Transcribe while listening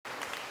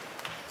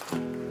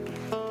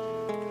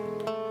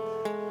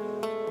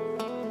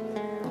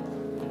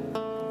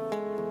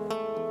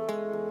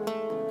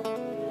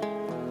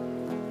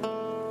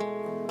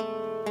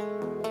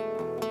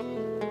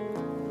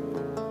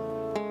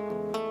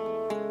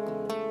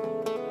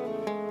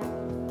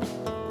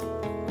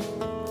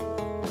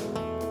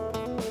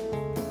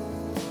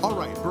All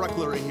right, Barack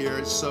Lurie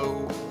here.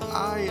 So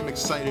I am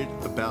excited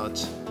about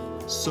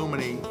so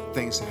many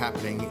things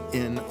happening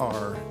in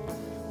our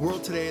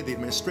world today. The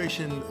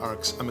administration,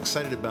 I'm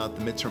excited about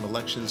the midterm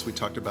elections. We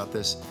talked about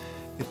this.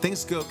 If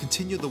things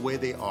continue the way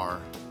they are,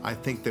 I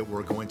think that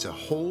we're going to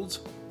hold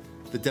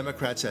the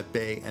Democrats at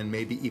bay and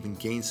maybe even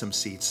gain some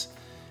seats.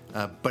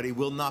 But it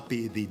will not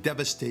be the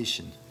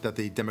devastation that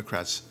the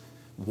Democrats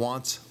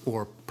want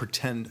or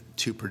pretend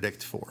to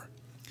predict for.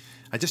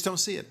 I just don't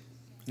see it.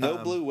 No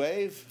blue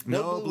wave?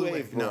 No blue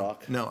wave,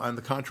 Barack. No, on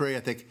the contrary, I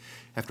think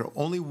after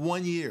only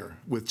 1 year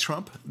with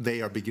Trump,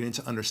 they are beginning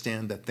to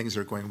understand that things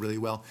are going really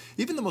well.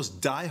 Even the most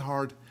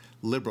diehard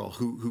liberal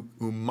who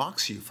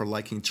mocks you for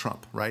liking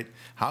Trump, right?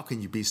 How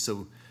can you be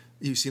so...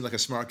 You seem like a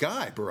smart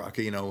guy,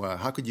 Barack.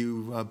 How could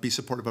you be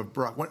supportive of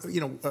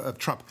Barack? Of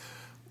Trump.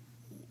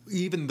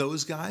 Even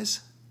those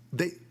guys,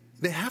 they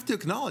have to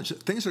acknowledge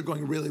that things are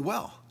going really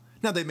well.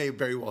 Now, they may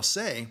very well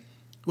say,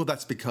 well,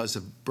 that's because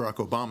of Barack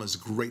Obama's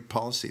great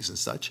policies and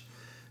such.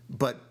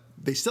 But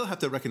they still have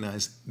to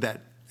recognize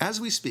that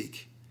as we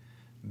speak,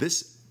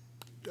 this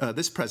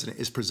president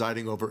is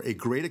presiding over a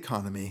great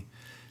economy,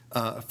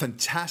 a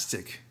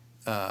fantastic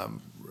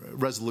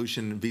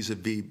resolution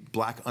vis-a-vis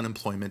black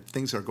unemployment.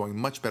 Things are going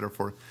much better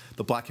for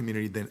the black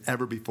community than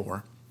ever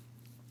before.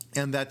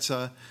 And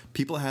that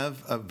people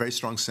have a very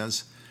strong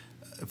sense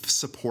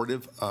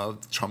supportive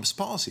of Trump's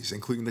policies,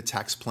 including the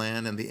tax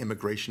plan and the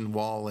immigration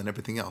wall and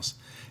everything else,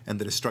 and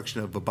the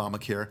destruction of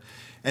Obamacare.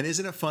 And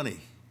isn't it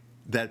funny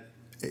that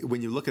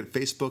when you look at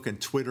Facebook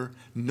and Twitter,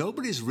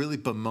 nobody's really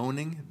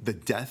bemoaning the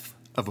death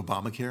of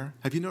Obamacare?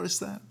 Have you noticed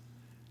that?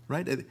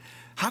 Right?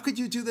 How could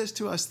you do this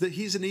to us? That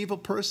he's an evil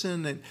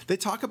person. And they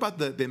talk about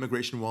the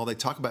immigration wall. They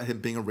talk about him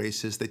being a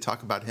racist. They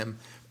talk about him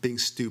being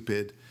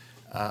stupid.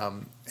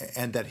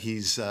 And that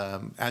he's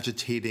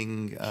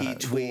agitating he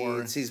tweets,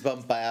 war. He's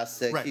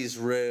bombastic, right. He's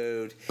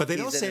rude, but they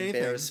don't he's say an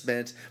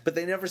embarrassment. But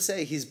they never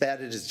say he's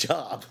bad at his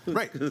job.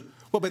 Right.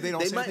 Well, but they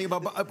don't say anything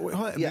about.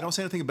 They don't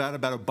say anything about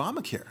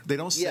Obamacare. They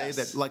don't say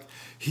that like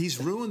he's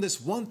ruined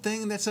this one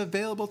thing that's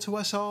available to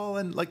us all,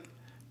 and like.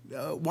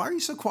 Why are you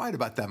so quiet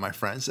about that, my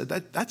friends?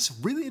 That's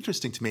really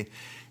interesting to me.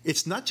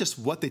 It's not just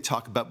what they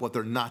talk about, what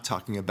they're not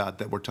talking about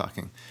that we're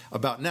talking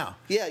about now.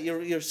 Yeah,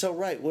 you're so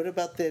right. What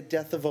about the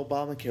death of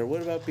Obamacare?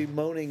 What about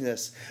bemoaning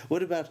this?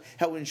 What about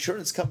how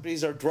insurance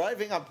companies are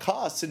driving up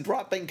costs and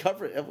dropping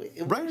coverage?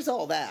 Where's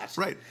all that?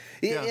 Right.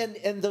 Yeah.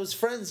 And those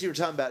friends you're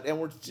talking about,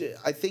 and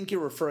I think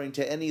you're referring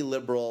to any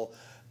liberal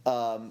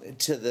on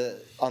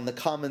the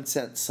common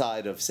sense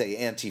side of, say,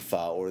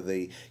 Antifa or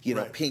the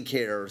right. pink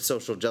hair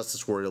social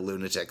justice warrior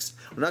lunatics.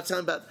 We're not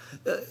talking about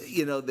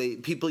the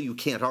people you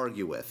can't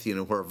argue with,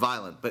 who are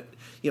violent, but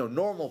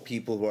normal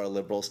people who are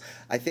liberals.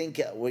 I think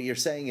what you're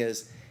saying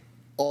is,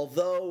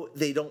 although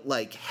they don't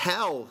like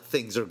how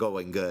things are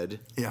going good,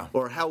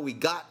 or how we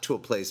got to a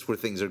place where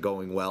things are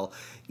going well,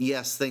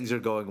 yes, things are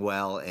going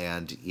well,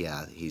 and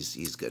yeah,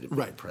 he's good at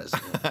being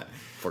president.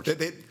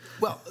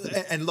 Well,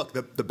 and look,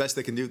 the best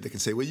they can do, they can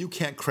say, well, you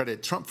can't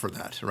credit Trump for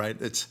that, right?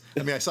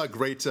 I saw a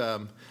great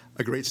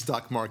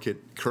stock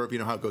market curve,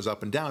 how it goes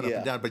up and down,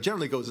 but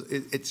generally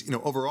it's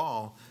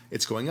overall,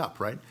 it's going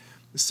up, right?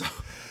 So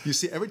you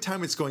see, every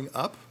time it's going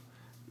up,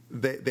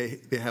 they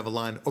have a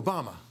line,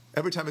 Obama.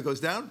 Every time it goes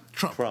down,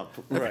 Trump.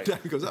 Every time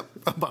it goes up,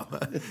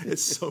 Obama.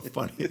 It's so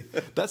funny.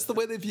 That's the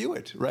way they view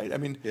it, right?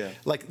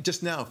 Like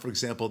just now, for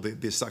example,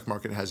 the stock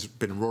market has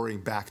been roaring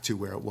back to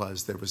where it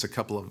was. There was a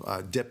couple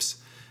of dips.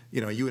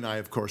 You and I,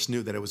 of course,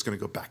 knew that it was going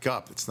to go back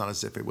up. It's not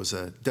as if it was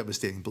a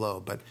devastating blow.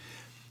 But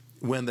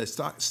when the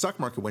stock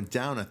market went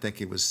down, I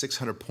think it was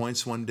 600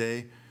 points one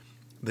day.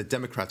 The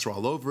Democrats were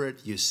all over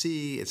it. You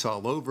see, it's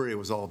all over. It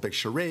was all a big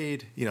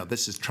charade.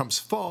 This is Trump's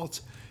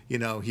fault.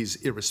 He's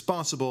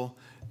irresponsible.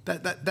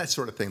 That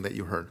sort of thing that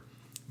you heard.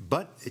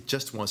 But it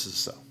just wasn't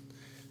so.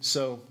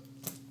 So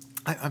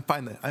I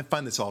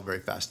find this all very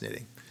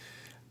fascinating.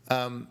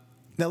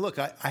 Now, look,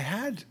 I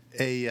had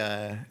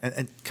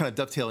and kind of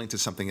dovetailing to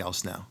something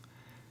else now.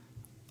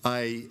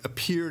 I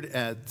appeared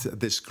at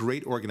this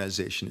great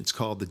organization. It's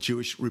called the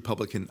Jewish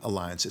Republican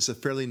Alliance. It's a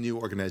fairly new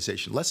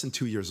organization, less than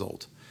 2 years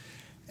old.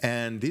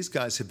 And these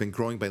guys have been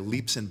growing by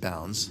leaps and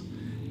bounds.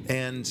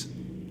 And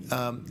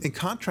in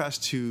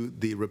contrast to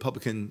the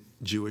Republican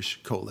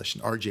Jewish Coalition,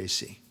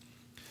 RJC,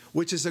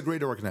 which is a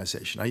great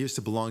organization. I used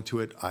to belong to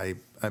it.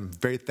 I'm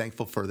very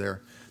thankful for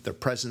their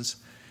presence.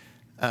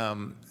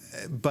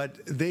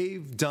 But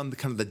they've done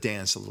the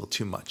dance a little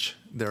too much.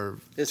 They're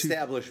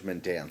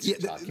establishment dance.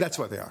 Yeah, that's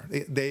what they are.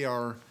 They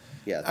are.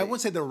 Yeah, I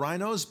wouldn't say they're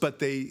rhinos, but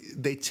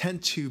they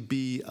tend to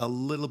be a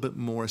little bit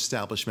more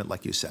establishment,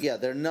 like you said. Yeah,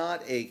 they're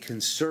not a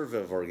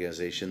conservative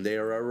organization. They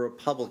are a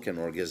Republican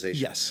organization.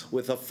 Yes,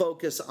 with a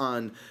focus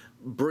on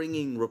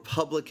bringing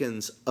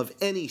Republicans of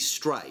any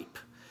stripe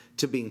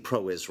to being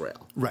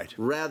pro-Israel. Right.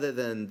 Rather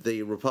than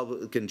the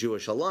Republican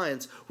Jewish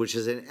Alliance, which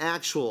is an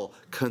actual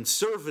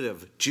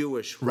conservative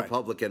Jewish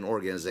Republican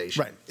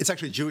organization. Right. It's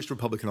actually Jewish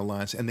Republican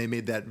Alliance, and they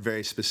made that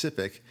very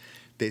specific.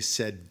 They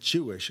said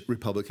Jewish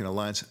Republican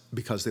Alliance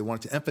because they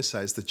wanted to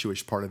emphasize the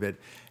Jewish part of it,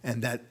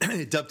 and that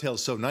it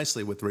dovetails so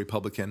nicely with the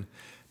Republican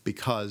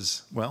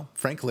because, well,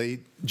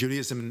 frankly,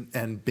 Judaism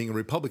and being a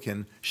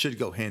Republican should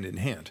go hand in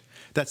hand.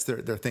 That's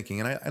their thinking,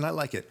 and I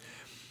like it.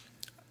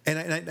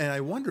 And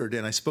I wondered,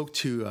 and I spoke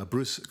to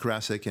Bruce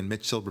Karasik and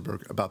Mitch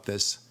Silberman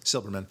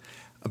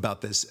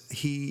about this.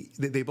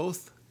 They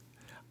both.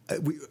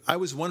 I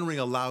was wondering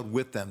aloud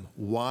with them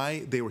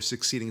why they were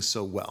succeeding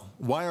so well.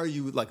 Why are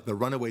you like the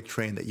runaway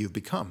train that you've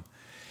become?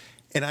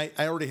 And I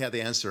already had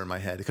the answer in my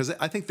head, because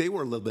I think they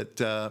were a little bit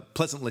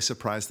pleasantly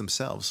surprised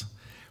themselves.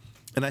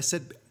 And I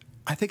said,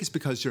 I think it's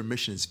because your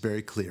mission is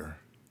very clear.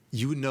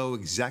 You know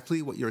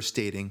exactly what you're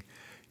stating.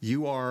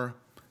 You are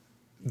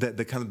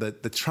the kind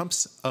of the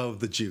Trumps of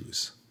the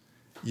Jews.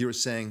 You're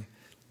saying,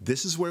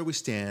 this is where we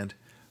stand.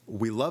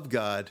 We love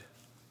God.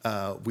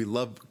 We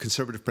love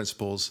conservative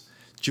principles.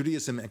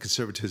 Judaism and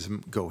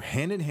conservatism go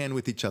hand in hand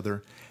with each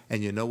other,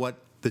 and you know what?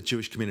 The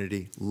Jewish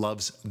community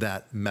loves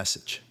that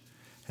message.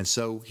 And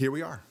so here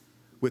we are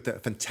with a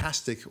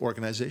fantastic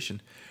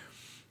organization.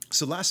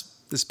 So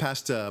this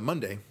past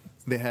Monday,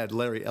 they had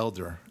Larry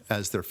Elder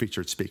as their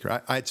featured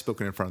speaker. I had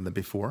spoken in front of them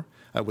before.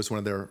 I was one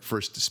of their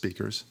first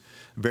speakers.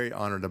 Very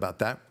honored about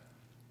that.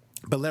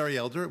 But Larry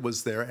Elder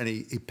was there, and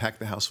he packed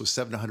the house with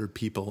 700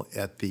 people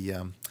at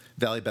the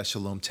Valley Beth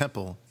Shalom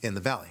Temple in the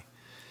Valley.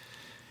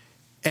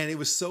 And it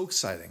was so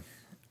exciting.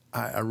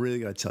 I really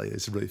got to tell you,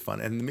 it's really fun.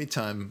 And in the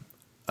meantime,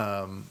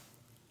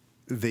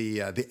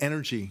 the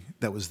energy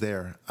that was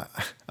there,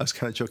 I was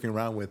kind of joking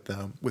around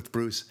with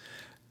Bruce.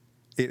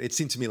 It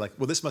seemed to me like,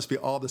 well, this must be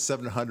all the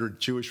 700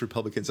 Jewish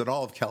Republicans in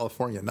all of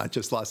California, not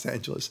just Los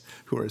Angeles,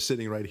 who are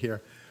sitting right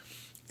here.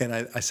 And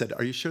I said,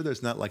 are you sure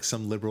there's not like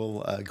some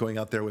liberal going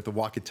out there with a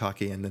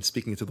walkie-talkie and then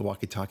speaking to the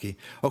walkie-talkie?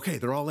 Okay,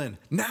 they're all in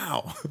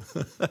now,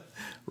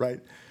 right?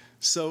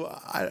 So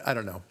I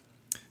don't know.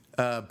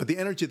 But the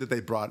energy that they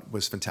brought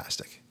was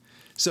fantastic.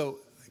 So,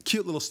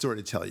 cute little story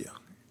to tell you.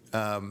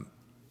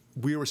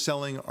 We were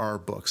selling our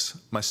books.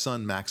 My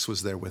son, Max,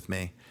 was there with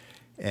me,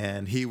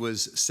 and he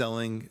was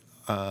selling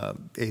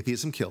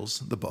Atheism Kills,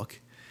 the book.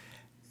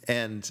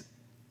 And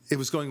it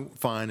was going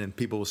fine, and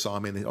people saw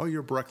me, and they, oh,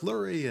 you're Barak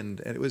Lurie, and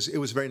it was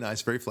very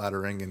nice, very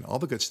flattering, and all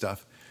the good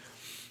stuff.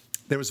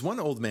 There was one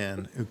old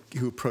man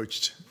who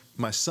approached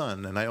my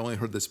son, and I only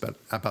heard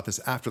about this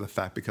after the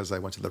fact because I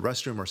went to the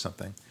restroom or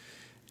something.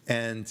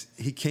 And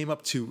he came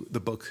up to the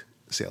book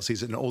sales.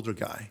 He's an older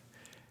guy.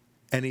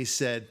 And he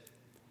said,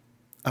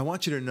 I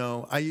want you to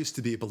know I used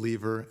to be a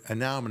believer, and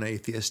now I'm an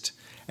atheist.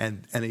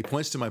 And he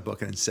points to my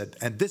book and said,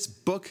 and this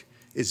book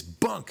is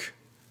bunk.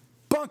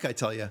 Bunk, I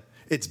tell you.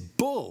 It's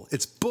bull.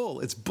 It's bull.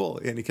 It's bull.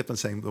 And he kept on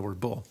saying the word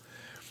bull.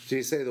 Did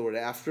he say the word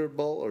after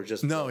bull or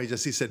just No, bull? he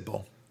said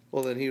bull.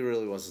 Well, then he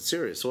really wasn't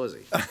serious, was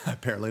he?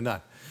 Apparently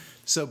not.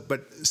 So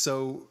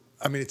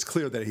I mean, it's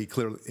clear that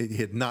he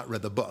had not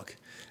read the book.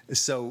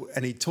 So,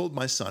 and he told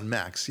my son,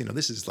 Max,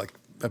 this is like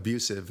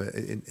abusive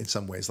in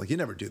some ways. Like, you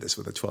never do this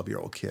with a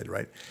 12-year-old kid,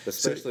 right?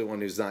 Especially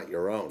one who's not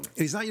your own.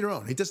 He's not your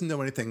own. He doesn't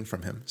know anything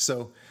from him.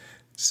 So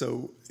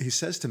he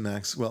says to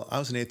Max, well, I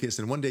was an atheist,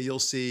 and one day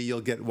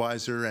you'll get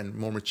wiser and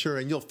more mature,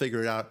 and you'll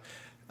figure it out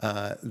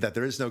that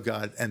there is no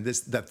God, and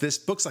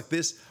that books like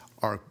this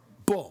are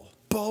bull.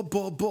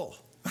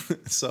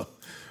 So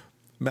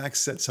Max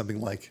said something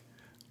like,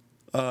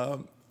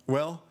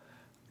 well,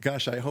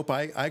 gosh, I hope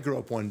I grow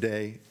up one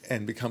day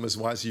and become as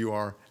wise as you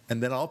are,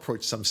 and then I'll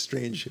approach some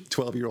strange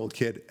 12-year-old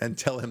kid and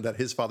tell him that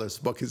his father's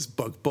book is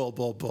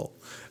bull.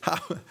 How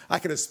I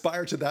can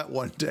aspire to that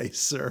one day,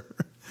 sir.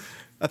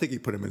 I think he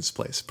put him in his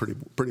place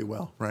pretty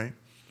well, right?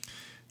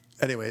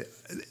 Anyway,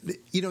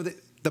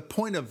 the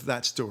point of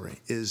that story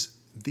is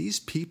these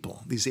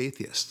people, these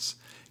atheists,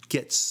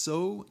 get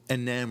so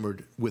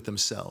enamored with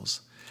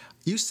themselves.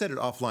 You said it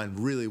offline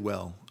really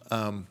well.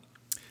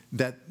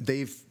 That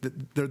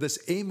they're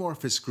this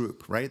amorphous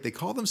group, right? They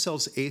call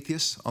themselves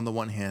atheists on the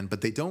one hand,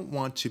 but they don't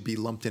want to be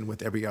lumped in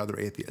with every other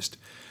atheist.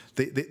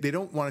 They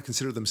don't want to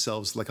consider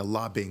themselves like a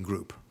lobbying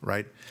group,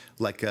 right?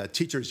 Like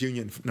Teachers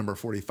Union number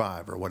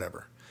 45 or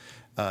whatever.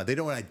 They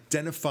don't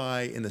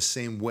identify in the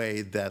same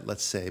way that,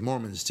 let's say,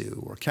 Mormons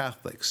do, or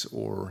Catholics,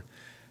 or,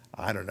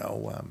 I don't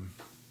know,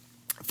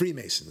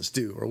 Freemasons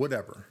do, or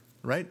whatever,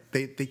 right?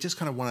 They just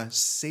kind of want to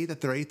say that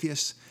they're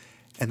atheists,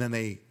 and then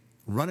they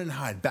run and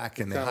hide back,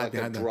 and they hide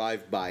behind them.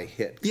 Drive-by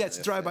hit. Yeah, it's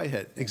a drive-by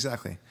hit,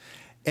 exactly.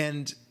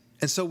 And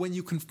so when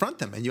you confront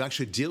them and you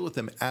actually deal with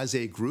them as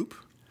a group,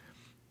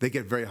 they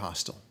get very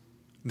hostile.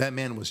 That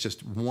man was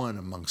just one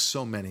among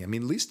so many. I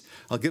mean, at least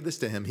I'll give this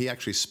to him. He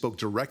actually spoke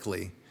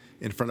directly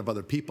in front of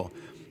other people.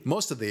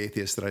 Most of the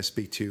atheists that I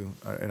speak to,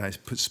 and I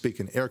speak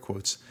in air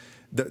quotes,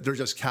 they're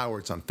just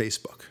cowards on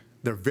Facebook.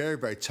 They're very,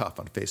 very tough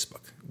on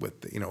Facebook with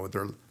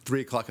their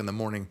 3 o'clock in the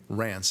morning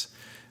rants.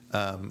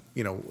 From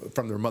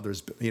their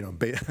mother's,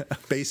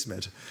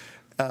 basement.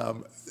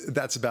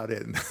 That's about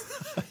it.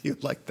 You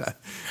like that?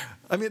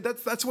 I mean,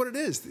 that's what it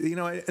is.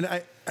 And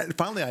I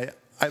finally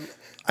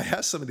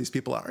asked some of these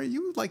people, are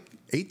you like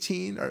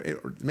 18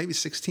 or maybe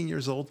 16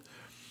 years old?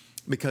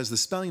 Because the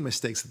spelling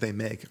mistakes that they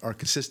make are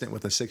consistent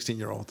with a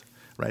 16-year-old,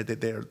 right?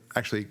 They're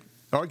actually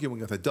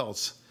arguing with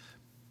adults.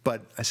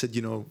 But I said,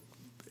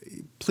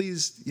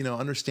 please,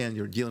 understand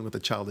you're dealing with a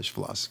childish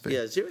philosophy. Yeah,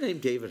 is your name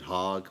David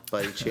Hogg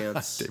by any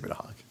chance? David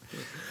Hogg.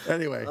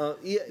 Anyway.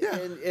 Yeah.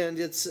 And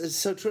it's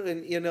so true.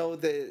 And,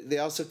 they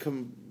also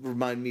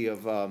remind me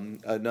of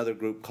another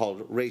group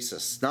called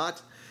racists.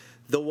 Not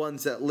the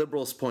ones that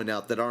liberals point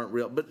out that aren't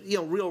real, but,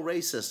 real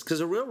racists. Because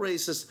a real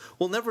racist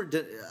will never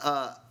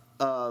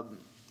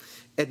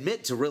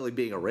admit to really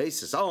being a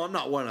racist. Oh, I'm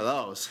not one of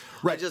those.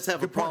 Right. I just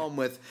have a problem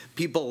with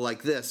people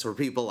like this or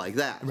people like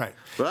that. Right.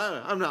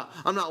 But I'm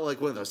not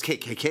like one of those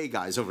KKK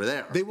guys over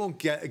there. They won't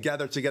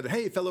gather together.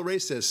 Hey, fellow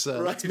racists,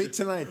 let's meet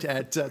tonight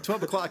at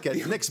 12 o'clock at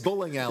Nick's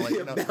Bowling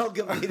Alley. The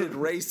amalgamated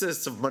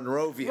racists of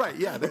Monrovia. Right,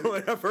 yeah.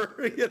 Whatever.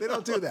 They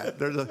don't do that.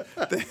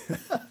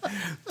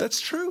 That's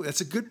true.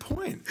 That's a good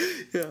point.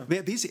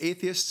 Yeah. These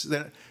atheists,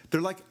 they're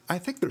like, I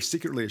think they're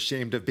secretly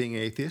ashamed of being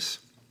atheists.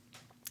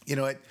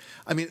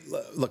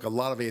 Look, a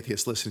lot of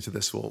atheists listening to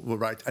this will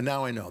write, and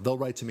now I know, they'll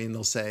write to me and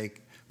they'll say,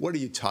 what are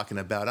you talking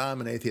about?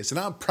 I'm an atheist, and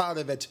I'm proud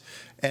of it,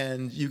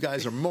 and you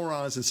guys are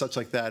morons and such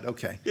like that.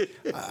 Okay,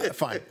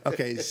 fine.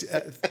 Okay,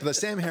 the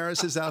Sam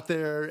Harris's out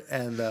there,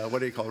 and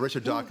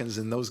Richard Dawkins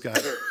and those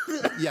guys.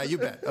 Yeah, you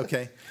bet.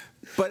 Okay.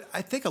 But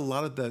I think a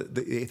lot of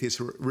the atheists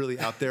who are really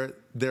out there,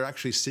 they're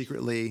actually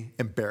secretly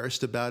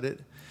embarrassed about it.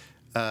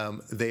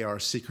 They are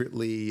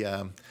secretly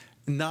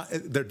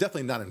they're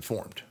definitely not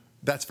informed.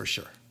 That's for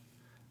sure.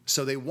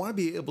 So they want to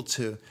be able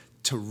to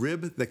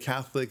rib the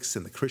Catholics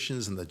and the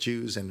Christians and the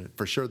Jews and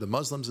for sure the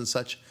Muslims and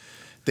such.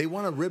 They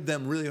want to rib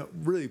them really,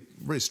 really,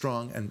 really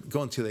strong and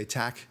go into the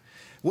attack.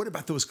 What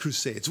about those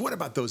crusades? What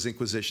about those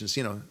inquisitions?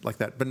 Like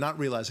that. But not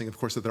realizing, of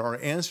course, that there are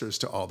answers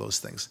to all those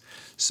things.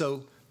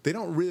 So they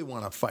don't really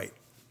want to fight.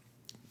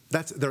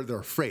 They're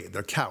afraid.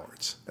 They're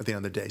cowards at the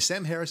end of the day.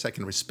 Sam Harris, I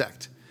can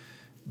respect,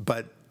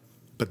 but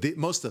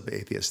most of the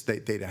atheists,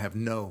 they have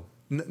no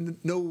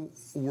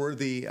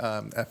worthy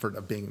effort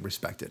of being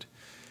respected.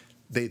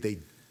 They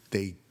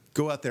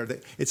go out there.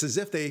 It's as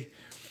if they're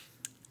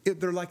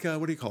like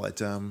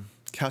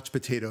couch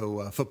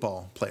potato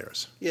football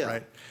players. Yeah.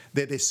 Right.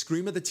 They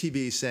scream at the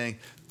TV saying,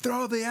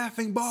 "Throw the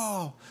effing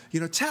ball!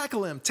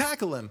 Tackle him!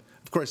 Tackle him!"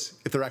 Of course,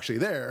 if they're actually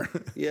there,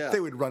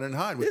 they would run and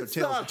hide with their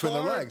tails between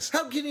their legs.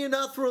 How can you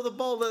not throw the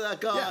ball to that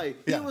guy?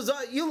 Yeah.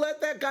 You let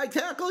that guy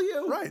tackle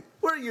you? Right.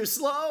 Were you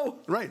slow?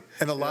 Right.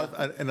 And a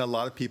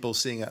lot of people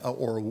seeing a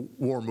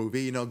war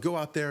movie, go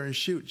out there and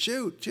shoot,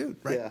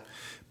 right? Yeah.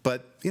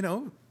 But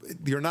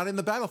you're not in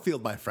the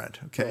battlefield, my friend.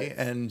 Okay. Right.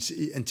 And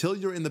until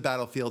you're in the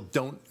battlefield,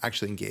 don't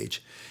actually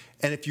engage.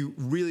 And if you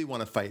really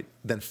want to fight,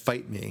 then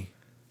fight me.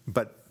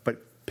 But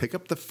pick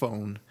up the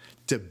phone,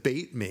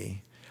 debate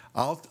me.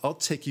 I'll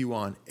take you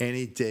on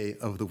any day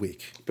of the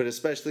week. But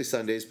especially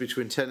Sundays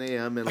between 10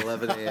 a.m. and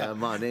 11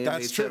 a.m. on AM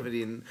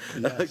 870 and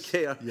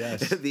KR.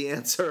 Yes. The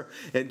answer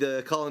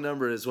and call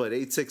number is what?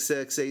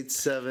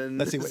 866-87.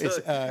 Let's see.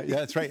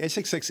 That's right.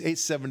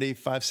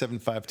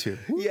 866-870-5752.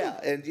 Yeah,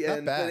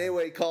 but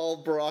anyway,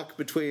 call Barack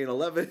between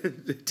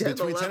 10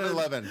 and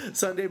 11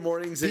 Sunday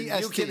mornings, and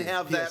PST, you can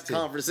have that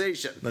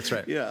conversation. That's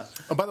right. Yeah.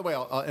 Oh, by the way,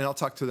 I'll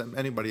talk to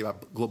anybody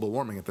about global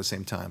warming at the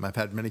same time. I've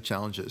had many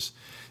challenges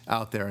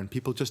out there, and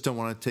people just don't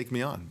want to take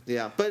me on.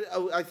 Yeah, but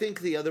I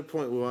think the other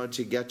point we wanted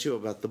to get to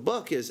about the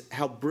book is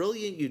how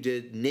brilliant you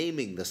did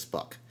naming this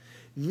book.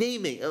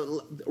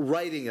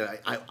 Writing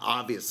it,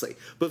 obviously.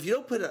 But if you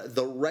don't put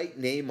the right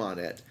name on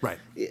it, right?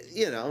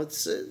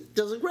 It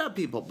doesn't grab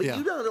people. But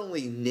you not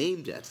only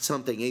named it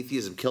something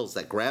Atheism Kills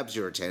that grabs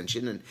your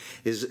attention and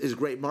is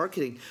great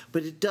marketing,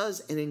 but it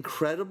does an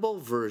incredible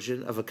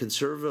version of a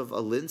conservative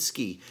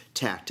Alinsky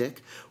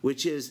tactic,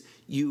 which is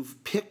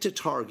you've picked a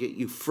target,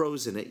 you've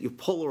frozen it, you've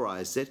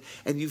polarized it,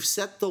 and you've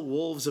set the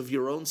wolves of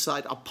your own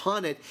side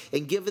upon it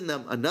and given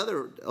them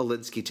another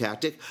Alinsky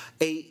tactic,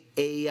 a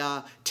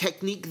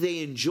technique they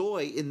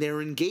enjoy in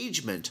their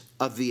engagement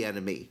of the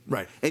enemy.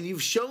 Right. And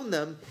you've shown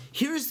them,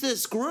 here's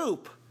this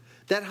group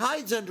that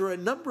hides under a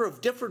number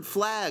of different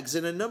flags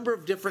and a number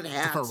of different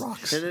hats. Different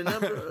rocks. And a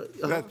number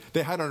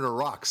they hide under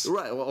rocks.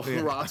 Right. Well,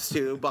 rocks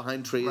too,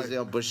 behind trees,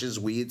 right. Bushes,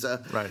 weeds,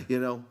 right.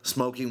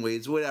 Smoking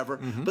weeds, whatever.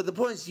 Mm-hmm. But the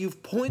point is,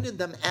 you've pointed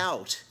them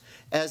out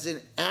as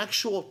an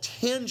actual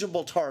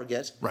tangible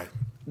target. Right.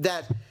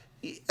 That,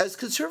 as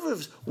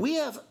conservatives, we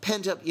have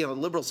pent up,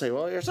 liberals say,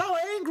 well, you're so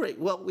angry.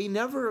 Well, we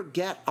never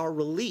get our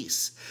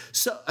release.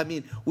 So,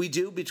 we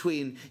do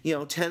between,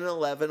 10 and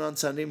 11 on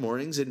Sunday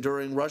mornings and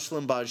during Rush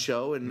Limbaugh's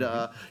show and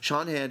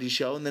Sean Hannity's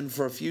show, and then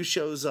for a few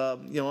shows,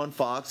 on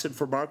Fox and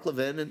for Mark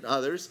Levin and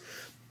others.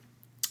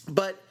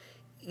 But,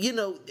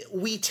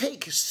 we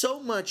take so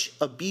much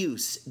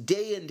abuse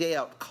day in, day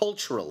out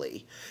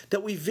culturally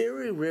that we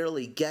very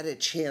rarely get a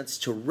chance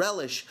to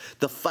relish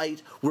the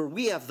fight where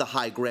we have the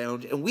high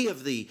ground and we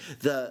have the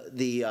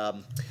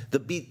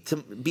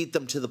beat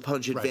them to the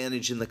punch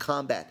advantage in the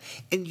combat.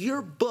 And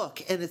your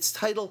book and its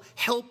title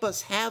help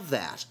us have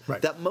that,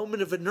 that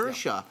moment of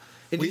inertia.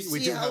 Yeah. And you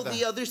see how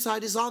the other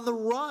side is on the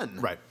run.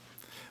 Right.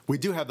 We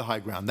do have the high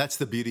ground. That's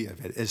the beauty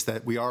of it, is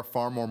that we are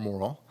far more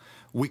moral.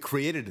 We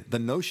created the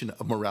notion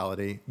of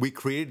morality. We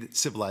created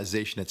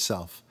civilization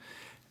itself.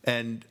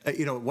 And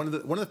one of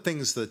the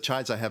things, the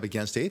chides I have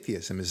against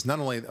atheism is not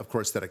only, of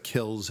course, that it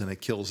kills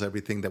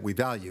everything that we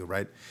value,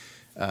 right?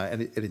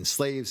 And it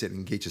enslaves, it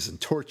engages in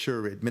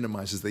torture, it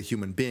minimizes the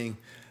human being.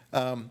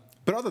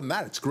 But other than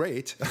that, it's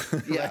great.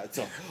 Yeah, it's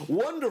a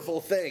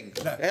wonderful thing.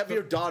 Have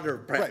your daughter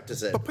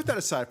practice it. But put that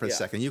aside for a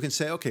second. You can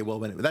say, okay, well,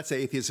 that's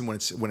atheism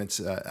when it's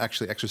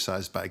actually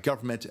exercised by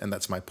government, and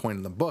that's my point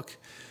in the book,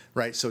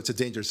 right? So it's a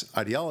dangerous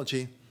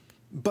ideology.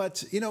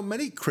 But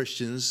many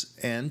Christians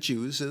and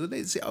Jews,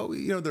 they say,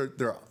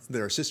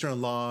 their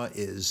sister-in-law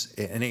is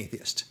an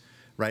atheist,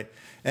 right?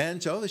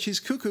 And she's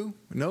cuckoo,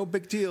 no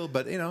big deal.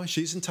 But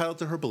she's entitled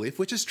to her belief,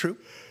 which is true.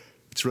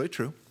 It's really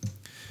true.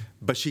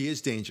 But she is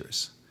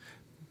dangerous.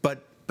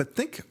 But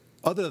think,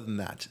 other than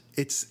that,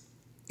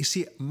 you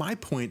see, my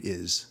point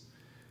is,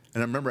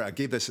 and I remember I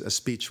gave this a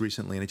speech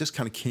recently, and it just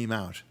kind of came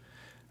out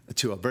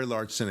to a very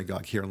large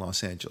synagogue here in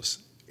Los Angeles,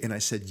 and I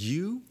said,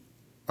 you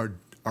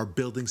are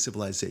building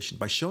civilization.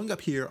 By showing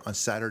up here on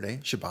Saturday,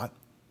 Shabbat,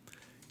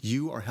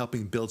 you are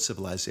helping build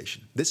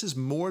civilization. This is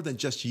more than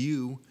just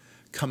you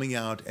coming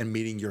out and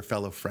meeting your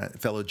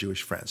fellow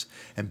Jewish friends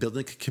and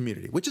building a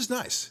community, which is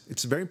nice.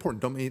 It's very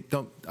important.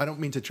 I don't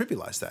mean to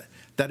trivialize that.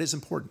 That is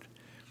important.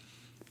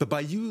 But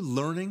by you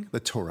learning the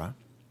Torah,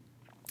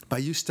 by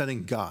you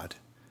studying God,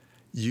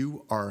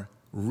 you are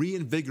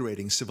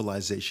reinvigorating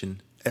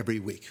civilization every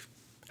week.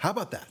 How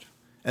about that?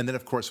 And then,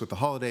 of course, with the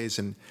holidays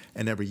and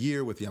every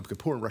year with Yom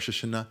Kippur and Rosh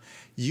Hashanah,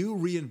 you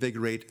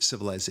reinvigorate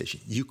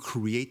civilization. You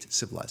create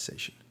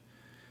civilization.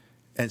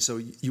 And so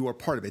you are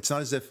part of it. It's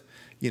not as if,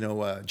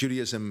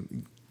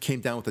 Judaism came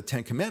down with the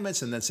Ten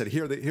Commandments and then said,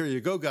 here you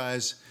go,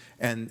 guys,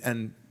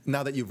 and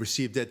now that you've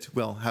received it,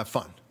 well, have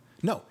fun.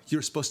 No,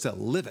 you're supposed to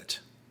live it.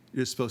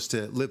 You're supposed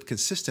to live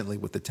consistently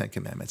with the Ten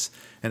Commandments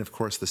and, of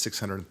course, the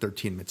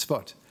 613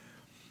 mitzvot.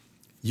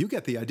 You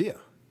get the idea.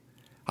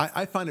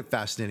 I find it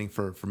fascinating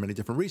for many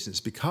different reasons,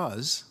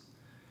 because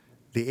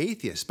the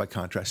atheist, by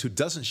contrast, who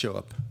doesn't show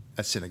up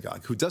at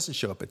synagogue, who doesn't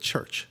show up at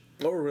church.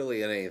 Or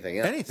really anything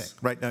else. Anything.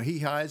 Right now, he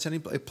hides and he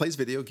plays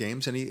video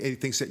games and he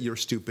thinks that you're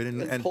stupid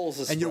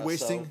and you're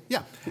wasting.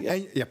 Yeah.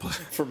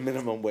 For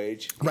minimum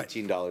wage,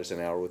 $18 an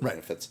hour with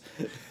benefits.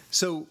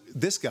 So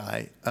this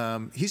guy,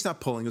 he's not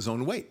pulling his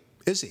own weight,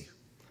 is he?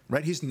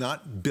 Right? He's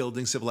not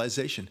building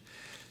civilization.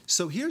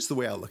 So here's the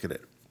way I look at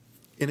it.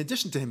 In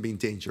addition to him being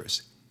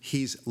dangerous,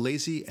 he's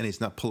lazy and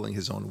he's not pulling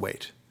his own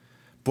weight.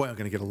 Boy, I'm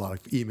going to get a lot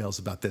of emails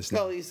about this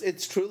now. Well,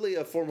 it's truly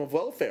a form of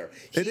welfare.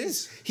 It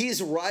is.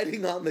 He's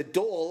riding on the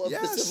dole of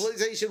the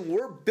civilization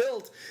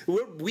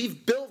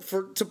we've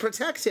built to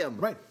protect him.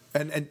 Right.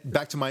 And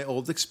back to my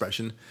old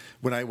expression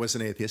when I was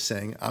an atheist,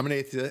 saying, I'm an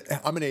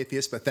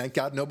atheist, but thank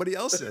God nobody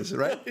else is,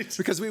 right?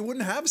 Because we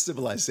wouldn't have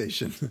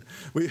civilization.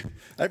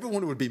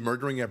 Everyone would be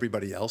murdering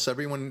everybody else.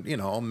 Everyone,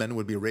 all men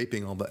would be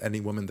raping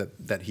any woman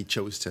that he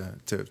chose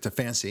to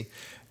fancy,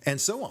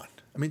 and so on.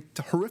 I mean,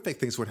 horrific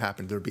things would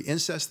happen. There would be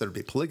incest. There would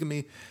be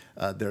polygamy.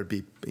 There would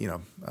be,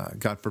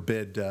 God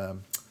forbid,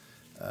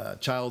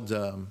 child,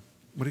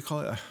 what do you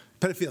call it?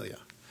 Pedophilia.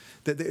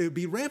 It would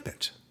be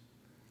rampant.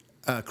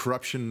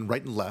 Corruption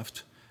right and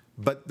left.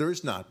 But there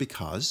is not,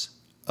 because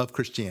of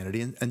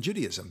Christianity and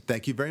Judaism.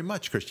 Thank you very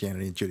much,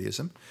 Christianity and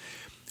Judaism.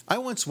 I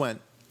once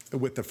went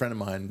with a friend of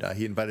mine.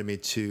 He invited me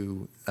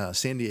to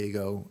San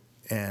Diego,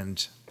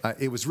 and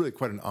it was really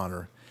quite an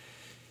honor,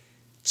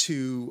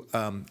 to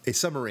a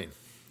submarine,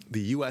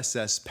 the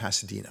USS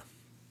Pasadena.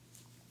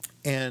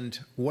 And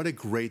what a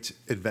great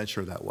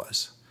adventure that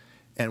was.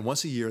 And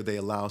once a year, they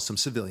allow some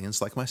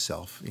civilians like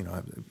myself,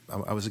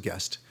 I was a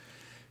guest,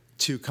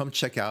 to come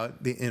check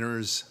out the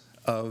inners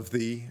of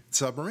the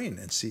submarine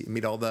and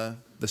meet all the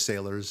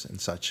sailors and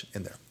such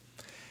in there.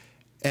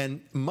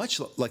 And much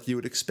like you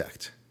would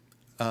expect,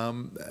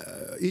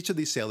 each of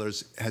these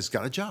sailors has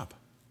got a job,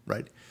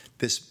 right?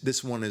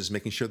 This one is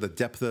making sure the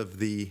depth of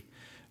the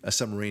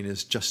submarine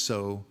is just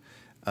so.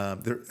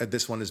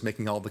 This one is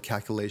making all the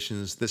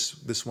calculations.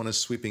 This one is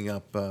sweeping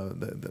up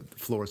the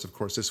floors, of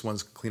course. This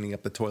one's cleaning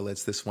up the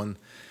toilets. This one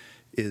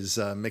is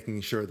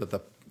making sure that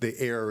the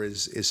air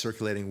is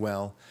circulating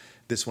well.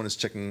 This one is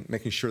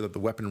making sure that the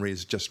weaponry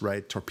is just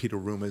right. Torpedo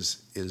room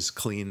is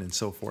clean and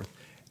so forth.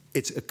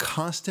 It's a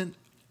constant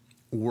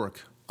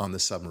work on the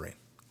submarine,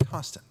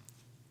 constant.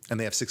 And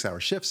they have 6-hour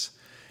shifts,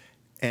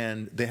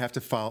 and they have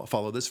to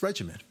follow this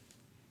regimen.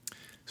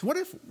 So what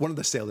if one of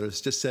the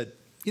sailors just said,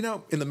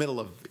 in the middle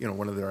of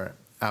one of their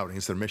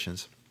outings, their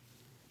missions,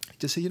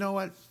 just say, you know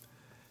what,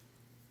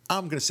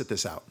 I'm going to sit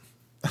this out.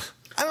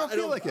 I don't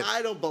feel like it.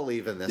 I don't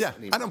believe in this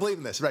anymore. I don't believe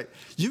in this, right.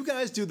 You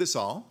guys do this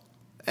all,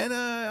 and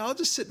I'll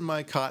just sit in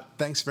my cot.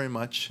 Thanks very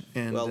much.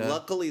 And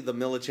luckily the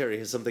military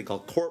has something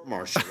called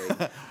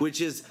court-martialing,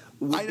 which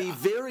would be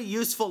very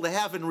useful to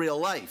have in real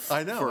life.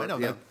 I know.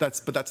 Yeah.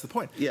 That's the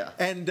point. Yeah.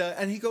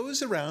 And he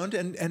goes around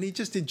and he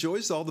just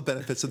enjoys all the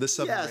benefits of this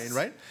submarine,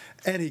 right?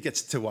 And he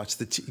gets to watch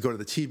go to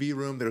the TV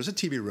room. There's a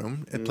TV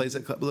room. It plays a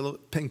little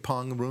ping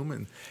pong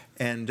room,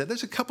 and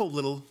there's a couple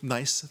little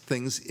nice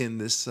things in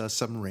this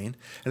submarine.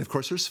 And of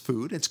course, there's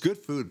food. It's good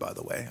food, by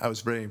the way. I was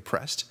very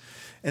impressed.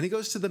 And he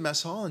goes to the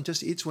mess hall and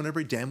just eats whenever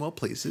he damn well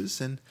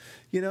pleases. And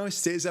he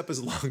stays up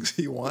as long as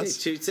he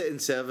wants.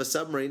 Instead of a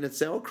submarine, it's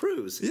now a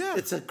cruise. Yeah.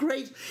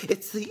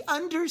 It's the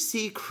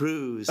undersea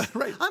cruise.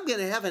 Right. I'm going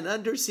to have an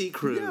undersea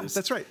cruise. Yeah,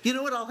 that's right. You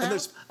know what I'll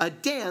have? A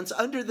dance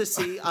under the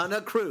sea on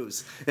a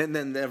cruise. And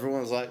then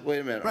everyone's like, wait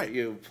a minute, Right. are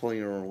you pulling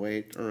your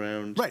weight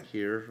around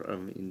here? I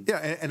mean,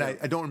 and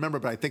I don't remember,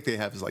 but I think they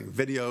have like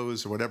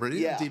videos or whatever,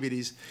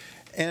 DVDs.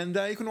 And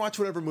you can watch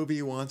whatever movie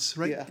you want,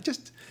 right? Yeah.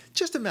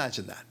 Just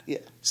imagine that. Yeah.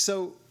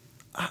 So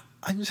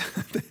I'm just...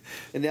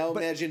 And now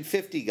imagine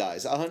 50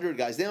 guys, 100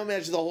 guys. Now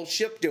imagine the whole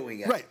ship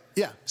doing it. Right,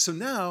 yeah.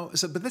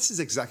 But this is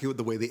exactly what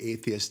the way the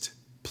atheist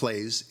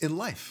plays in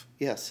life.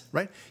 Yes.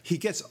 Right? He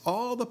gets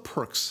all the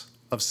perks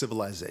of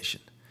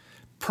civilization.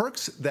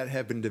 Perks that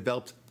have been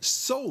developed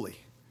solely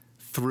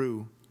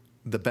through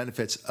the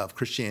benefits of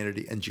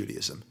Christianity and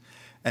Judaism.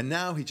 And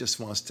now he just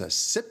wants to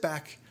sit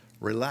back,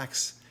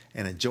 relax,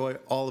 and enjoy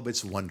all of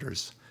its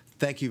wonders.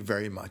 Thank you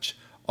very much.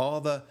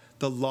 All the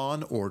law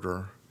and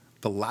order,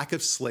 the lack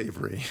of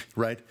slavery,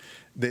 right?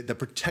 The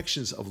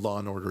protections of law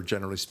and order,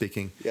 generally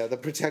speaking. Yeah, the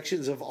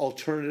protections of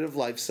alternative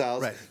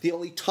lifestyles, right. The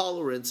only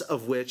tolerance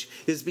of which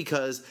is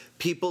because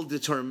people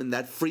determine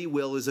that free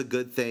will is a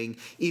good thing,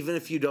 even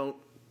if you don't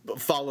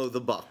follow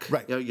the buck.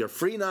 Right. You're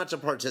free not to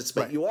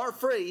participate. Right. You are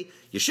free.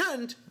 You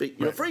shouldn't, but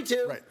you're free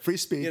to. Right. Free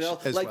speech.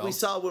 Like we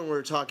saw when we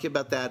were talking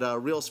about that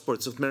Real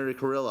Sports with Mary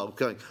Carrillo,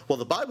 going, well,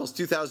 the Bible's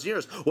 2,000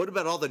 years. What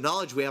about all the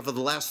knowledge we have of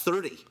the last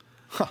 30?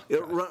 Huh.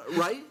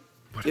 Right?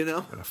 What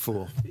a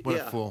fool. What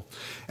a fool.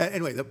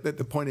 Anyway,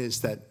 the point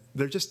is that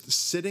they're just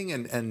sitting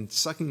and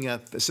sucking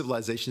at the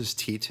civilization's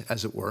teat,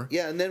 as it were.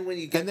 Yeah, and then when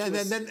you get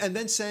and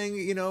then saying,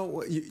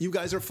 you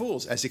guys are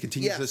fools, as he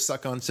continues to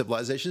suck on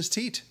civilization's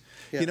teat.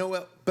 Yeah.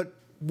 But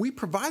we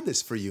provide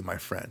this for you, my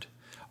friend.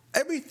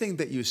 Everything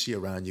that you see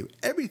around you,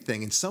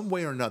 everything in some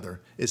way or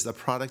another, is the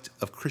product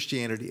of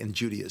Christianity and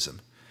Judaism.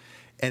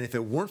 And if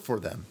it weren't for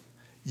them,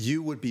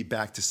 you would be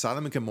back to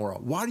Sodom and Gomorrah.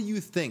 Why do you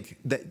think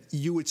that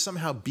you would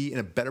somehow be in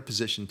a better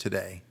position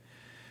today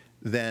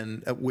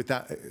than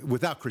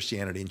without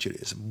Christianity and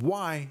Judaism?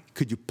 Why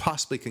could you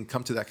possibly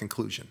come to that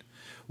conclusion?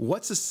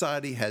 What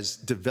society has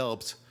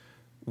developed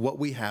what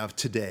we have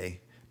today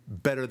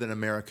better than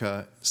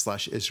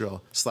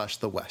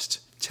America/Israel/the West?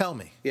 Tell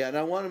me. Yeah, and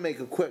I want to make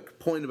a quick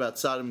point about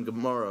Sodom and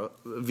Gomorrah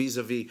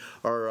vis-a-vis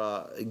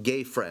our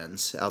gay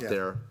friends out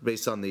there,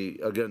 based on the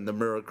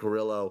Mira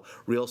Carrillo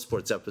Real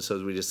Sports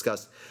episodes we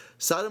discussed.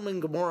 Sodom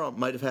and Gomorrah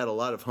might have had a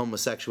lot of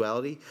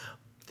homosexuality.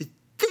 The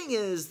thing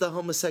is, the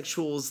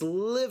homosexuals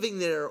living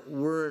there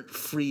weren't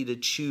free to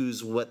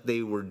choose what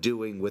they were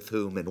doing with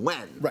whom and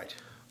when. Right.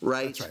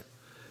 Right? That's right.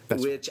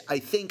 Which I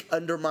think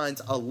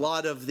undermines a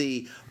lot of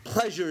the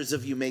pleasures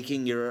of you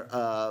making your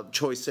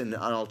choice in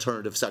an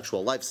alternative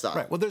sexual lifestyle.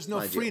 Right. Well, there's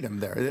no freedom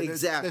there.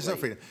 Exactly. There's no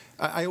freedom.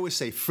 I always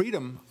say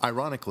freedom,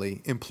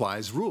 ironically,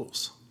 implies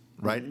rules,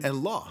 right? Mm-hmm.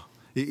 And law.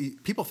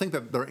 People think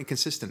that they're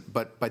inconsistent,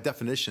 but by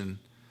definition,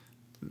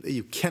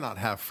 you cannot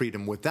have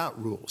freedom without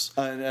rules.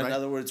 In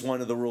other words, one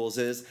of the rules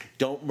is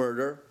don't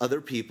murder other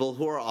people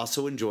who are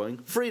also enjoying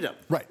freedom.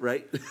 Right.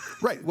 Right?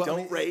 Right. Well,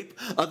 don't rape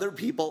other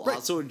people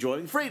also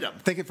enjoying freedom.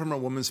 Think it from a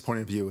woman's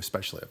point of view,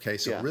 especially. Okay,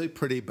 so really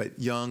pretty but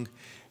young,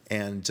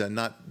 and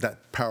not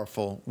that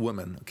powerful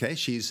woman. Okay,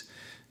 she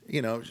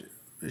would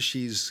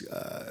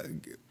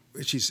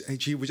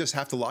just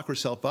have to lock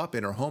herself up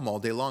in her home all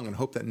day long and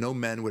hope that no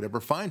men would ever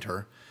find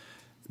her.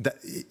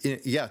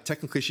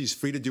 Technically she's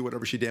free to do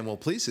whatever she damn well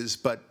pleases,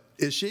 but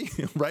is she?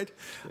 Right?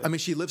 Yeah. I mean,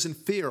 she lives in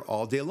fear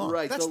all day long.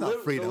 Right. That's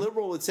not freedom. The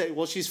liberal would say,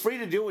 well, she's free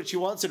to do what she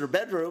wants in her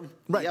bedroom.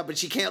 Right. Yeah, but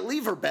she can't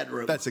leave her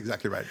bedroom. That's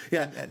exactly right.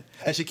 Yeah.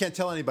 And she can't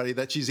tell anybody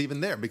that she's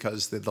even there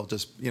because they'll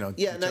just, do terrible things.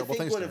 Yeah, and I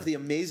think one of the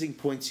amazing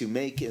points you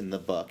make in the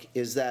book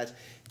is that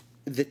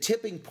the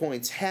tipping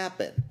points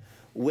happen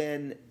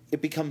when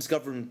it becomes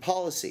government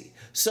policy.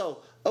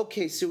 So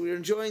we're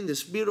enjoying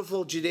this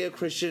beautiful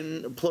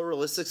Judeo-Christian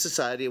pluralistic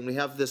society, and we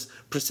have this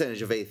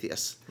percentage of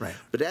atheists. Right.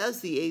 But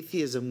as the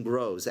atheism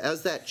grows,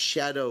 as that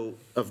shadow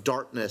of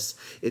darkness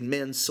in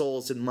men's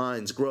souls and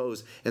minds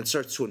grows and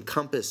starts to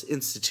encompass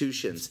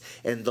institutions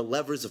and the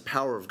levers of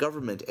power of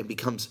government, and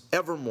becomes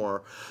ever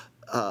more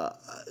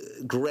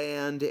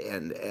grand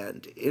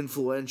and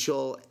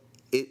influential,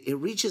 it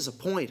reaches a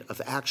point of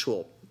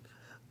actual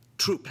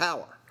true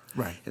power.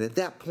 Right. And at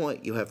that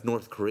point, you have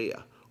North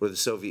Korea or the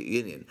Soviet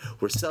Union,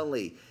 where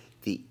suddenly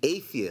the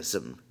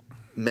atheism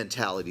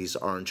mentalities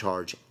are in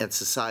charge and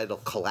societal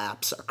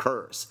collapse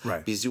occurs.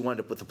 Right. Because you wind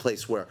up with a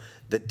place where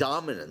the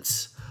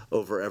dominance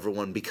over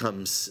everyone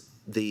becomes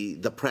the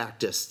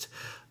practiced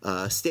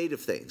state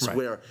of things,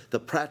 where the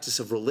practice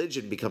of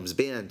religion becomes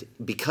banned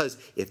because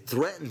it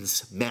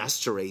threatens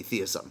master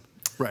atheism.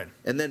 Right.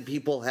 And then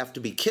people have to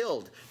be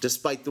killed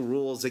despite the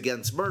rules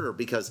against murder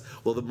because,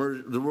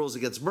 the rules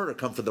against murder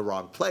come from the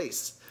wrong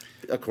place,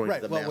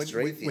 according to the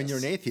master atheist. When you're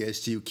an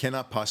atheist, you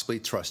cannot possibly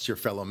trust your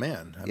fellow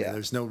man. I mean,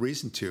 there's no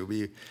reason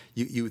to.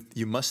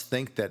 You must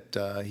think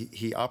that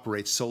he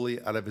operates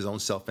solely out of his own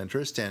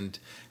self-interest, and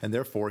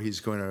therefore he's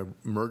going to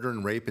murder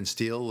and rape and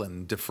steal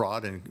and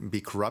defraud and be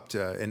corrupt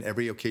in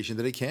every occasion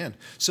that he can.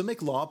 So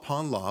make law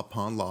upon law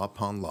upon law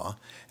upon law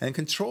and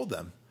control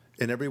them.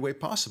 in every way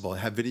possible,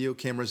 have video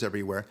cameras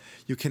everywhere.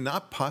 You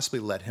cannot possibly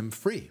let him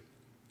free.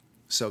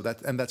 So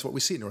that's what we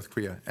see in North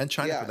Korea and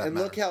China for that and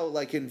matter. look how,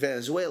 like in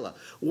Venezuela,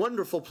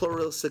 wonderful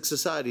pluralistic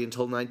society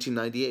until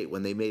 1998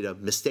 when they made a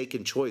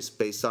mistaken choice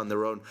based on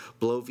their own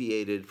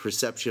bloviated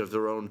perception of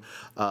their own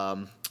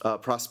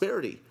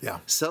prosperity. Yeah.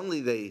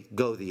 Suddenly they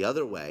go the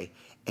other way,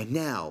 and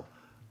now,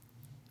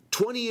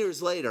 20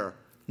 years later,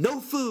 no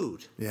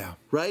food. Yeah.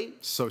 Right?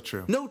 So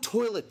true. No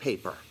toilet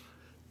paper.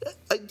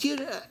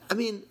 I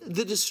mean,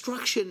 the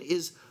destruction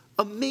is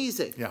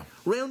amazing. Yeah.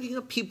 Rounding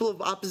up people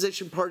of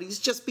opposition parties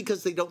just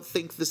because they don't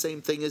think the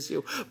same thing as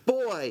you.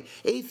 Boy,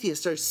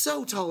 atheists are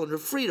so tolerant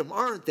of freedom,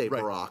 aren't they,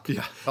 Right. Barack?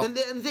 Yeah. Oh. And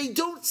they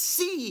don't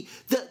see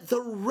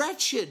the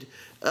wretched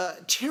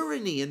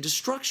tyranny and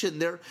destruction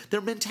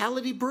their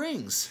mentality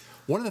brings.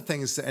 One of the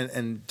things,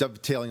 and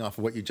dovetailing off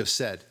of what you just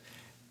said,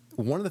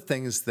 one of the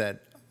things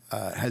that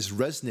has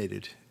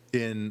resonated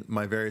in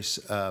my various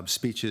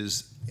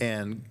speeches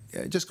and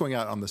just going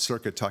out on the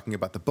circuit talking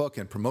about the book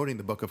and promoting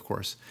the book, of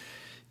course,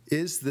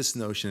 is this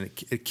notion.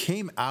 It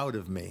came out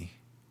of me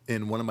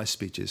in one of my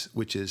speeches,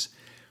 which is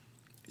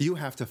you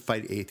have to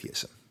fight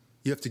atheism.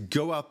 You have to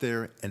go out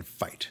there and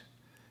fight.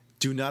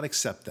 Do not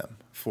accept them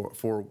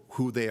for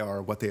who they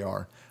are, what they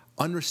are.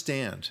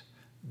 Understand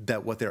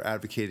that what they're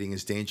advocating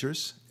is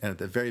dangerous and at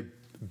the very,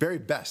 very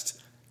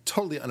best,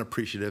 totally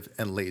unappreciative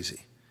and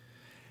lazy.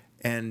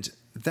 And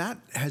that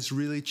has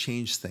really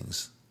changed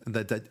things.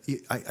 That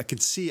I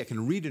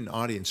can read an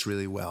audience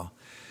really well,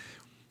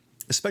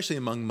 especially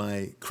among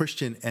my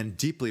Christian and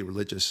deeply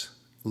religious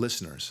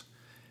listeners.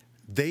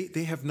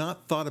 They have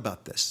not thought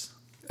about this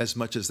as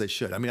much as they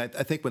should. I mean, I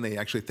think when they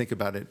actually think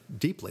about it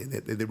deeply,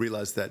 they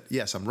realize that,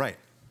 yes, I'm right.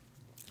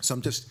 So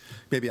I'm just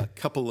maybe a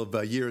couple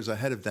of years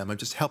ahead of them. I'm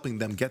just helping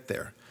them get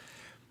there.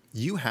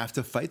 You have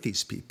to fight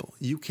these people.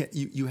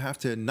 You have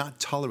to not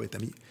tolerate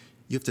them.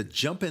 You have to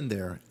jump in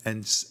there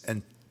and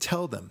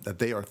tell them that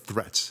they are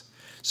threats.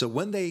 So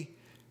when they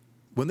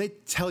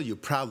tell you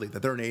proudly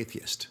that they're an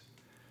atheist,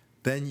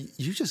 then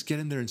you just get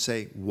in there and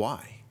say,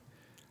 why?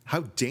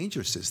 How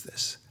dangerous is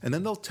this? And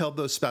then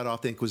they'll spout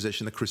off the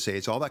Inquisition, the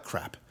Crusades, all that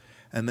crap.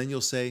 And then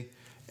you'll say,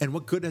 and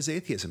what good has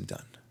atheism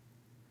done?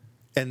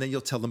 And then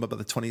you'll tell them about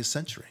the 20th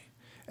century.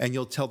 And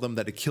you'll tell them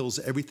that it kills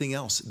everything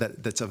else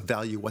that's of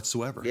value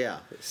whatsoever. Yeah.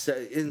 So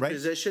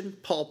Inquisition,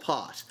 right? Pol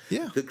Pot.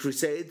 Yeah. The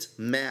Crusades,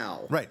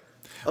 Mao. Right.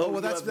 Oh,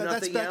 well, that's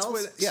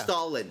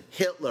Stalin,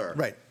 Hitler.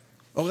 Right.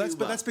 Oh,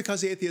 that's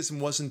because atheism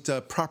wasn't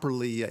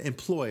properly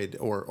employed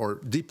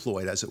or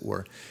deployed, as it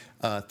were,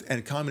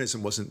 and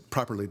communism wasn't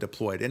properly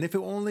deployed. And if it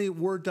only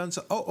were done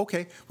so,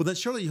 okay, well then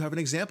surely you have an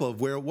example of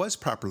where it was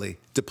properly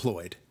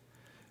deployed.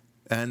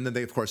 And then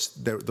of course,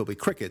 there'll be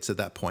crickets at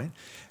that point.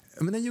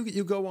 I mean, then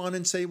you go on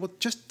and say, well,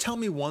 just tell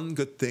me one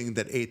good thing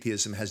that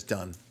atheism has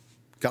done,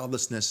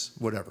 godlessness,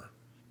 whatever.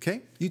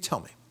 Okay, you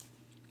tell me.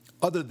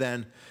 Other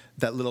than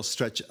that little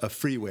stretch of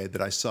freeway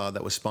that I saw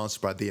that was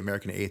sponsored by the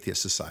American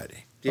Atheist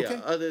Society. Yeah,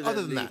 okay?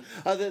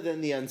 Other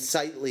than the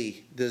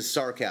unsightly, the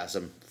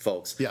sarcasm,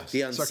 folks. Yes,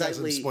 the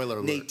unsightly spoiler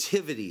alert.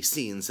 nativity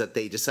scenes that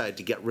they decided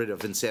to get rid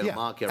of in Santa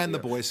Monica. And the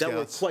Boy Scouts. That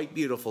were quite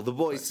beautiful. The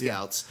Boy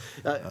Scouts.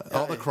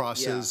 All the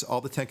crosses,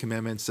 all the Ten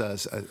Commandments,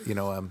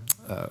 emblems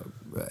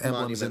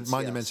and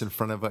monuments in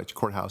front of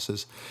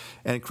courthouses.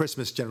 And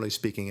Christmas, generally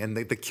speaking, and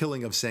the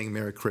killing of saying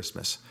Merry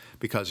Christmas.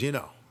 Because,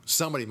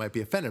 somebody might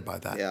be offended by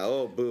that. Yeah,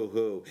 oh,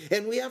 boo-hoo.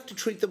 And we have to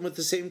treat them with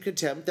the same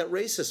contempt that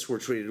racists were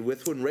treated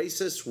with when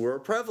racists were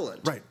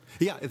prevalent. Right.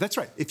 Yeah, that's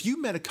right. If you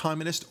met a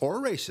communist or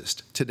a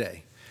racist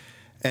today,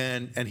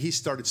 and he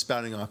started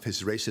spouting off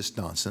his racist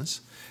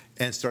nonsense,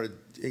 and started,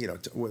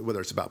 whether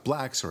it's about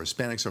blacks or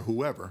Hispanics or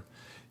whoever,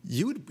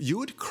 you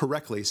would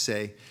correctly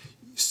say,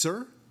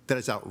 sir, that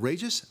is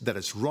outrageous, that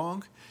is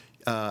wrong,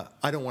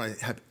 I don't want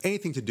to have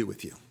anything to do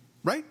with you.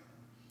 Right?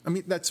 I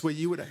mean, that's what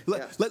you would.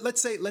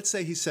 Let's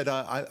say he said,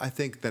 I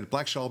think that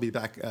blacks should all be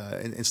back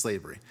in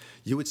slavery.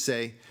 You would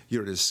say,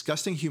 you're a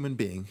disgusting human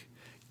being.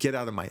 Get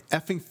out of my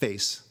effing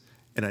face,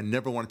 and I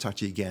never want to talk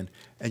to you again.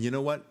 And you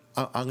know what?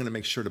 I'm going to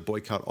make sure to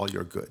boycott all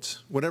your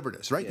goods, whatever it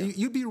is. Right? Yeah.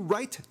 You'd be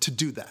right to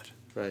do that.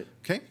 Right.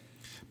 Okay.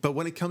 But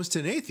when it comes to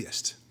an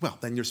atheist, well,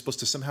 then you're supposed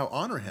to somehow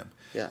honor him.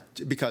 Yeah.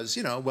 Because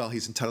he's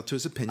entitled to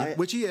his opinion,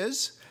 which he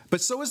is.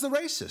 But so is the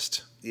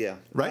racist. Yeah.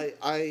 Right.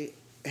 I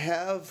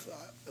have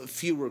a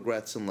few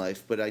regrets in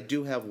life, but I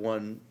do have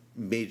one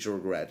major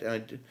regret.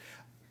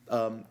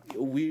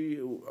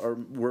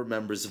 We're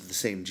members of the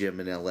same gym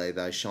in LA that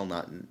I shall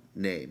not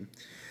name.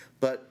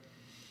 But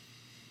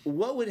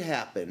what would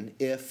happen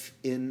if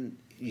in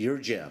your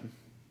gym,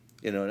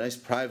 a nice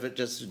private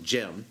just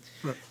gym,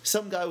 right,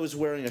 some guy was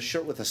wearing a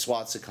shirt with a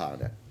swastika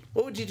on it?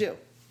 What would you do?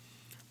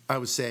 I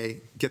would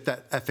say, get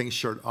that effing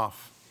shirt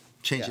off.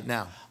 Change it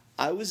now.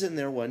 I was in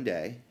there one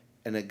day,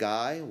 and a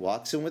guy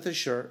walks in with a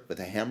shirt with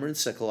a hammer and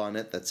sickle on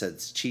it that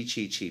says "Chi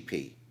Chi Chi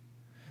Pi."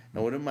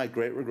 And one of my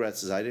great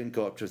regrets is I didn't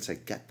go up to him and say,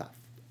 "Get the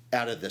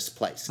out of this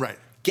place. Right.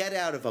 Get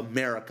out of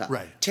America.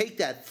 Right. Take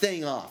that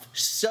thing off.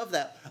 Shove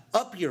that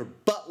up your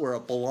butt where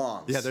it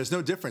belongs." Yeah, there's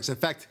no difference. In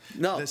fact,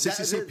 the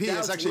CCCP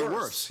is actually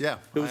worse. Yeah,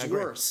 it was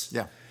worse.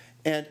 Yeah.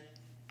 And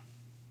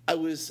I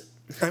was,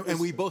 and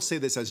we both say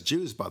this as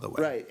Jews, by the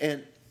way. right,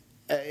 and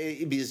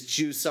because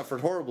Jews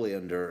suffered horribly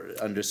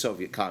under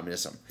Soviet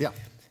communism. Yeah.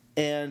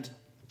 And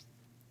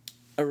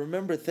I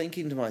remember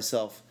thinking to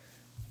myself,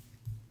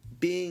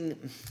 being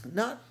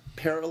not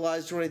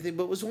paralyzed or anything,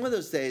 but it was one of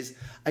those days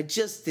I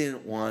just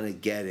didn't want to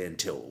get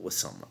into it with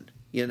someone.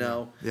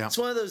 Yeah. It's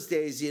one of those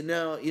days, you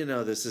know,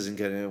 this isn't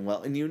going to end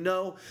well. And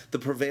the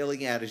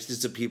prevailing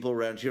attitudes of people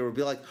around here will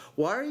be like,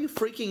 why are you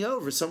freaking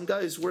over? Some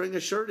guy who's wearing a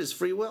shirt is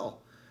free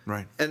will.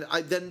 Right. And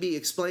I'd then be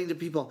explaining to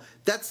people,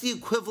 that's the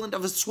equivalent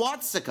of a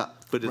swastika.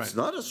 But it's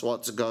not a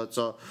swastika.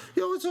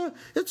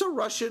 It's a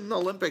Russian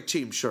Olympic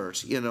team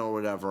shirt, or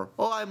whatever.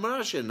 Oh, I'm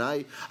Russian.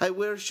 I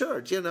wear a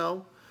shirt,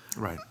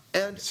 Right.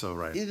 And so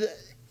right.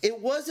 It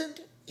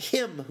wasn't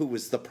him who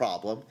was the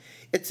problem.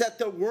 It's that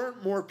there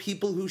weren't more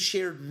people who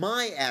shared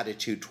my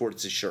attitude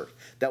towards the shirt.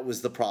 That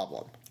was the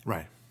problem.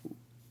 Right.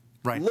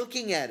 Right.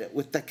 Looking at it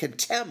with the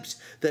contempt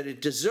that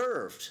it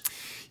deserved.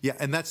 Yeah,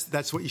 and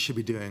that's what you should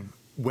be doing.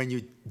 When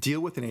you deal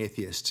with an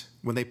atheist,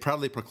 when they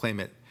proudly proclaim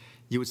it,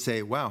 you would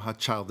say, wow, how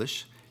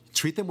childish.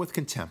 Treat them with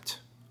contempt.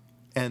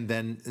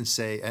 And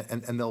say,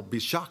 and they'll be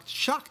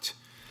shocked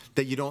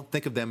that you don't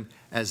think of them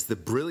as the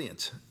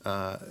brilliant,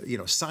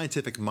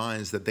 scientific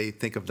minds that they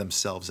think of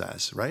themselves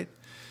as, right?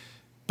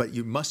 But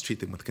you must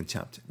treat them with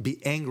contempt. Be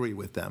angry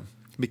with them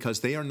because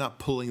they are not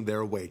pulling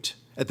their weight.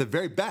 At the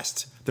very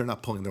best, they're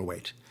not pulling their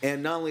weight.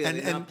 And not only are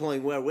they not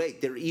pulling their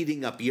weight, they're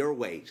eating up your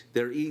weight.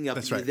 They're eating up.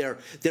 That's right.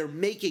 They're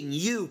making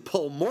you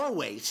pull more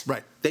weight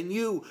than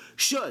you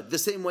should. The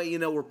same way,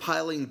 we're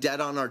piling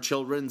debt on our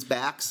children's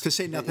backs. To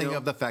say nothing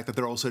of the fact that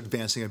they're also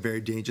advancing a very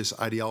dangerous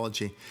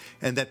ideology,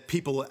 and that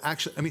people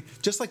actually,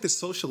 just like the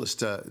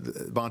socialist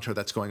banter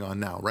that's going on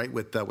now, right?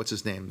 With what's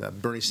his name,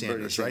 Bernie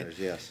Sanders, right?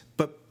 Yes.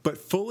 But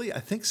fully, I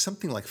think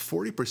something like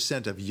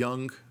 40% of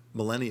young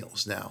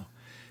millennials now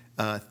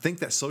think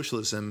that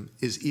socialism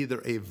is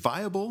either a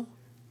viable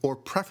or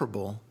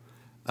preferable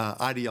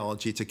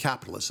ideology to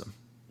capitalism.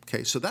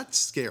 Okay, so that's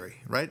scary,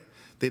 right?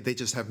 They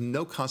just have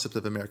no concept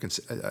of American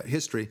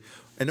history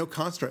and no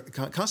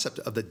concept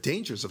of the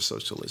dangers of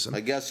socialism. I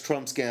guess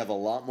Trump's going to have a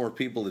lot more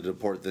people to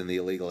deport than the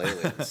illegal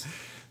aliens.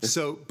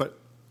 But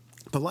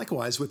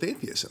likewise with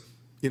atheism.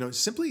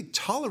 Simply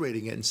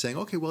tolerating it and saying,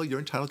 okay, well, you're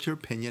entitled to your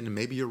opinion, and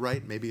maybe you're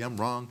right, maybe I'm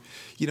wrong,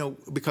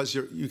 because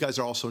you guys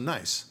are all so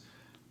nice.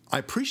 I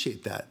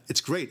appreciate that.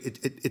 It's great.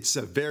 It's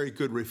a very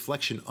good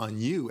reflection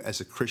on you as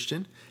a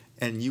Christian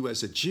and you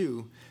as a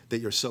Jew that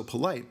you're so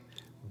polite.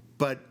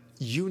 But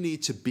you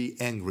need to be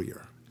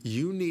angrier.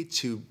 You need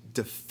to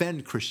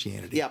defend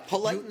Christianity. Yeah,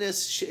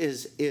 politeness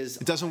is.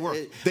 It doesn't work.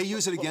 They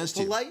use it against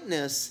you.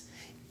 Politeness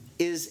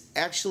is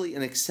actually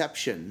an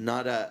exception,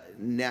 not a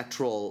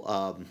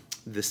natural.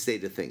 The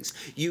state of things.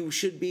 You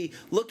should be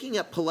looking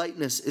at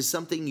politeness as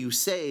something you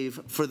save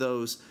for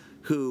those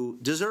who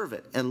deserve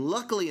it. And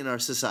luckily in our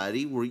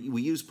society,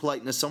 we use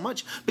politeness so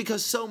much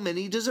because so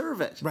many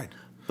deserve it. Right.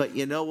 But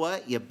you know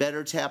what? You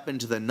better tap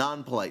into the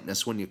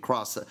non-politeness when you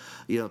cross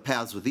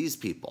paths with these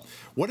people.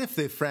 What if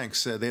the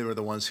Franks, they were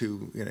the ones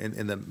who,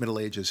 in the Middle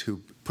Ages,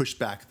 who pushed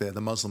back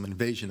the Muslim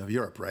invasion of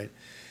Europe, right?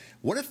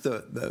 What if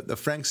the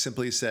Franks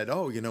simply said,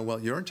 oh,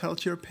 you're entitled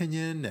to your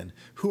opinion, and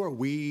who are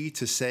we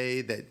to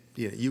say that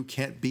you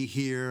can't be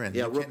here? And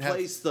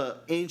replace the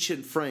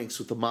ancient Franks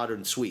with the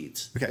modern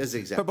Swedes as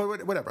an example.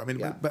 But whatever. I mean,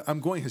 but I'm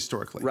going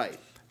historically. Right.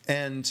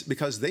 And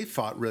because they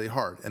fought really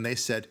hard, and they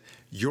said,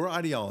 your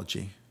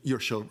ideology, your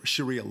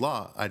Sharia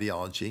law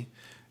ideology,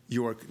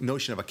 your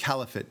notion of a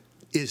caliphate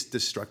is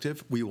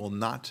destructive. We will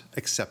not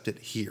accept it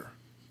here.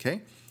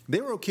 Okay?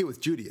 They were okay with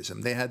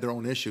Judaism. They had their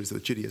own issues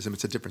with Judaism.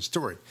 It's a different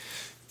story.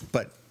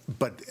 But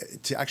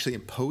to actually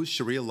impose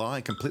Sharia law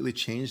and completely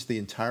change the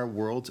entire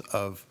world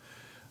of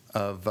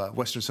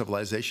Western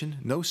civilization,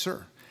 no,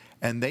 sir.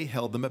 And they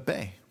held them at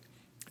bay,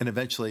 and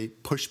eventually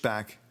pushed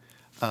back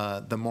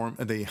the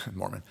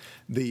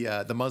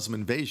Muslim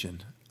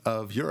invasion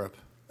of Europe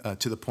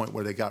to the point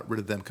where they got rid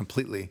of them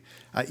completely,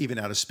 even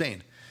out of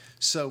Spain.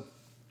 So,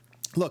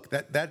 look,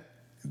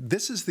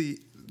 this is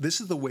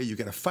the way you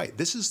got to fight.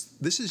 This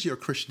is your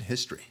Christian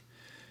history.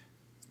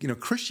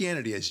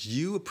 Christianity as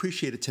you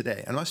appreciate it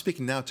today, and I'm not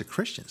speaking now to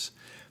Christians,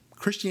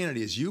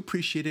 Christianity as you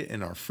appreciate it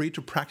and are free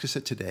to practice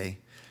it today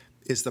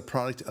is the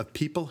product of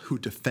people who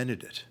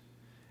defended it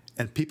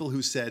and people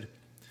who said,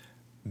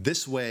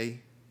 this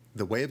way,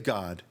 the way of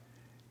God,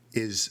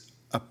 is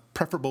a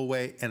preferable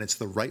way and it's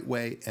the right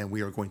way and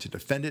we are going to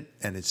defend it,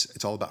 and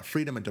it's all about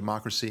freedom and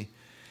democracy.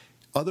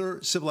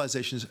 Other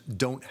civilizations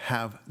don't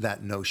have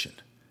that notion.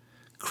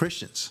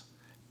 Christians,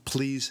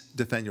 please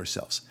defend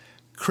yourselves.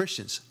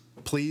 Christians,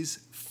 please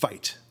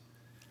fight.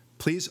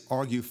 Please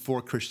argue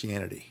for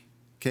Christianity.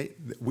 Okay,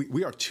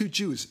 we are two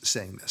Jews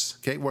saying this.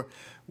 Okay, we're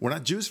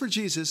not Jews for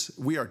Jesus.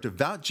 We are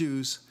devout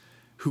Jews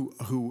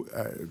who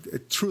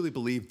truly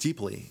believe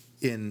deeply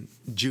in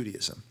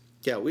Judaism.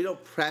 Yeah, we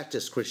don't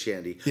practice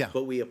Christianity,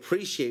 but we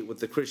appreciate what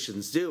the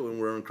Christians do, and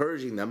we're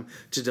encouraging them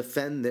to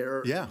defend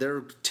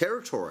their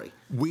territory.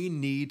 We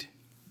need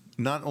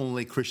not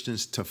only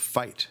Christians to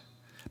fight,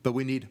 but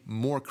we need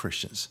more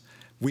Christians.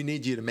 We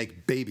need you to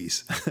make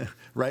babies,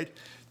 right?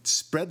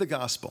 Spread the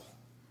gospel,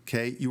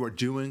 okay? You are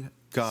doing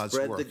God's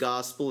work. Spread the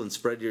gospel and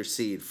spread your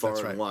seed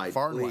far and wide,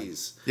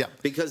 please. Yeah.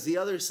 Because the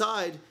other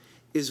side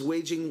is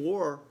waging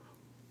war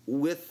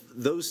with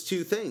those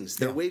two things.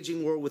 They're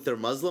waging war with their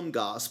Muslim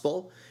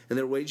gospel, and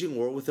they're waging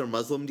war with their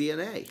Muslim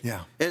DNA.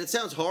 Yeah. And it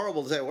sounds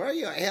horrible to say, "What are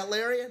you, a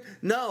Hitlerian?"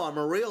 No, I'm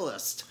a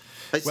realist.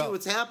 I see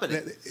what's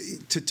happening.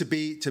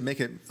 To make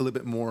it a little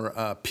bit more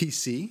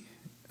PC.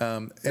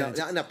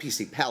 Not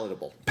PC,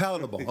 palatable.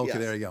 Palatable. Okay, Yes.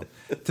 There you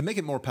go. To make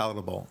it more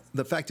palatable,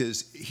 the fact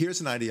is,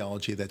 here's an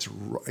ideology that's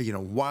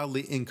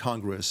wildly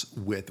incongruous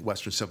with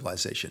Western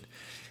civilization.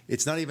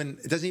 It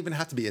doesn't even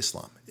have to be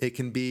Islam. It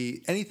can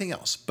be anything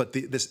else. But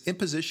this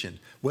imposition,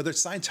 whether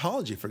it's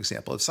Scientology, for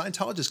example, if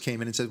Scientologists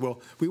came in and said,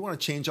 "Well, we want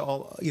to change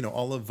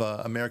all of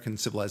American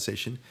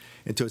civilization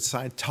into a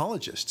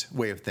Scientologist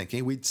way of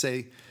thinking," we'd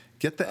say,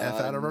 "Get the F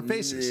out of our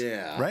faces."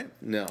 Yeah. Right?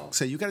 No.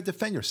 So you got to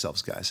defend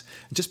yourselves, guys.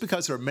 Just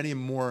because there are many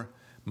more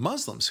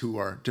Muslims who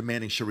are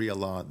demanding Sharia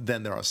law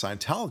than there are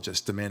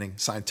Scientologists demanding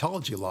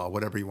Scientology law,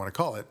 whatever you want to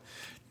call it,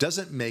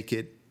 doesn't make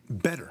it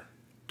better.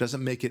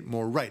 Doesn't make it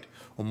more right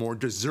or more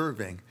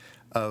deserving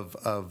of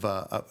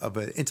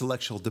an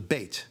intellectual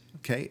debate.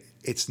 Okay?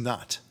 It's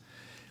not.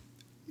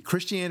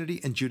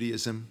 Christianity and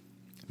Judaism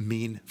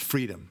mean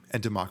freedom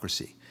and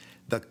democracy.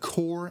 The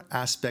core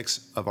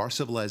aspects of our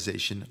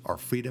civilization are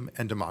freedom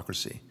and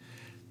democracy.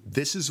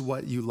 This is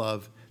what you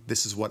love.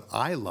 This is what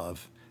I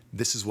love.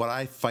 This is what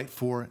I fight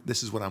for.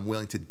 This is what I'm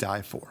willing to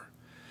die for.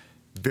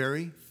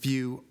 Very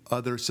few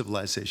other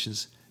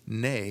civilizations,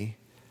 nay,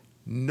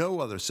 no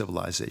other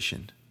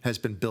civilization has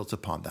been built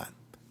upon that.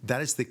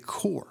 That is the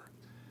core.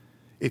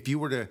 If you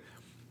were to,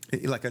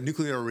 like a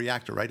nuclear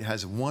reactor, right? It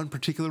has one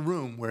particular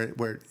room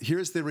where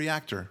here's the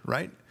reactor,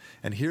 right?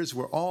 And here's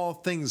where all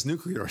things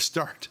nuclear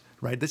start,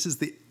 right? This is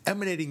the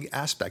emanating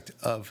aspect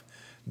of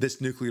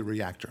this nuclear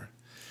reactor.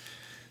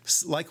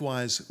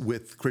 Likewise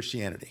with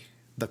Christianity.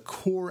 The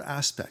core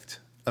aspect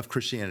of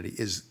Christianity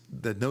is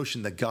the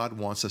notion that God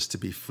wants us to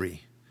be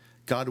free.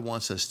 God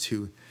wants us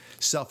to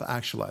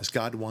self-actualize.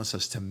 God wants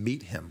us to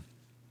meet him,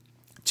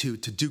 to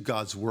do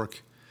God's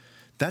work.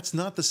 That's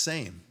not the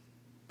same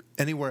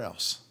anywhere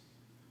else.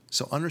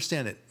 So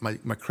understand it,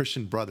 my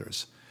Christian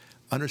brothers.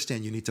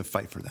 Understand you need to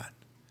fight for that,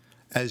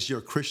 as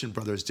your Christian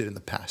brothers did in the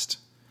past.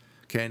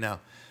 Okay, now,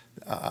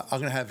 I'm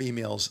going to have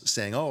emails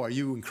saying, "Oh, are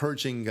you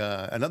encouraging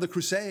another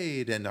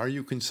crusade? And are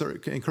you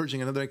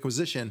encouraging another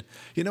Inquisition?"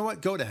 You know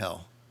what? Go to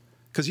hell.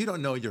 Because you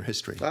don't know your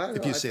history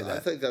if you say that. I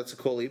think that's a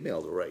cool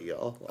email to write you.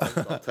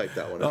 I'll type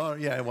that one up. Oh,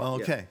 yeah, well,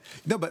 okay.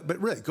 Yeah. No, but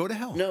really, go to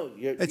hell. No,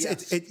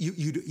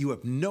 you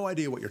have no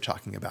idea what you're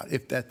talking about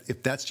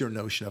if that's your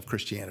notion of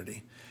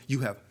Christianity. You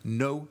have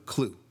no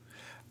clue.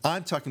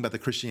 I'm talking about the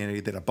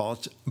Christianity that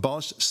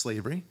abolished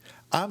slavery.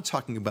 I'm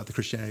talking about the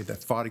Christianity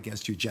that fought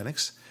against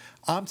eugenics.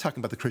 I'm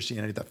talking about the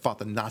Christianity that fought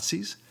the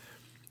Nazis.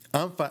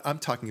 I'm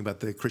talking about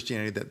the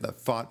Christianity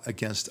that fought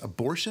against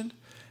abortion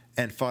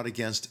and fought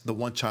against the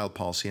one-child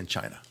policy in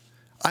China.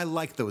 I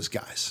like those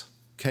guys,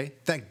 okay?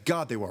 Thank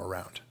God they were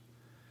around.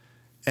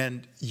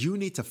 And you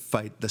need to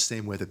fight the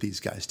same way that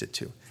these guys did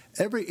too.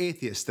 Every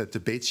atheist that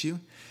debates you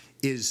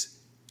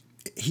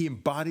he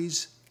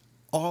embodies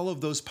all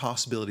of those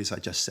possibilities I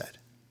just said.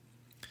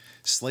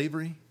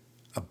 Slavery,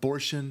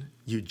 abortion,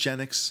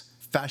 eugenics,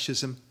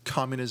 fascism,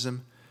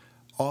 communism,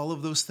 all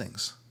of those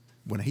things.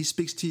 When he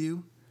speaks to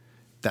you,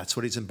 that's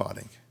what he's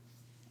embodying.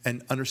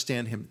 And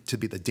understand him to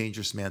be the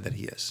dangerous man that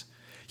he is.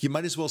 You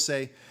might as well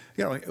say,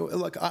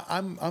 look,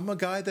 I'm a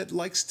guy that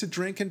likes to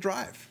drink and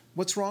drive.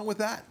 What's wrong with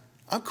that?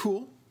 I'm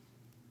cool.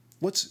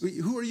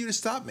 Who are you to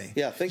stop me?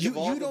 Yeah, think of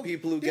all the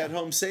people who get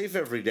home safe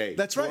every day.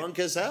 That's right. Drunk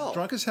as hell.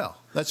 Drunk as hell.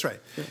 That's right.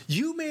 Yeah.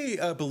 You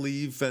may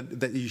believe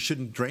that you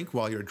shouldn't drink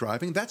while you're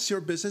driving. That's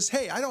your business.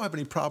 Hey, I don't have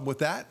any problem with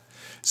that.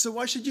 So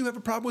why should you have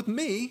a problem with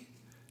me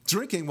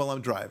drinking while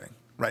I'm driving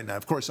right now?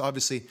 Of course,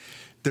 obviously,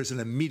 there's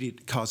an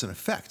immediate cause and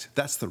effect.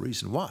 That's the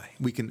reason why.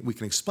 We can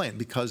explain,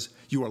 because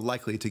you are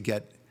likely to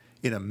get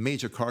in a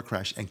major car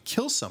crash and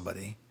kill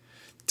somebody,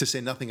 to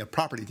say nothing of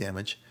property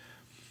damage,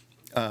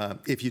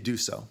 if you do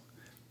so.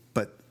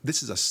 But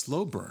this is a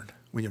slow burn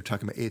when you're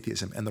talking about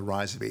atheism and the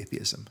rise of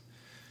atheism.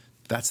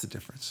 That's the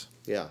difference.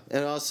 Yeah,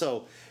 and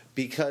also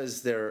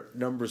because their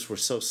numbers were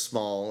so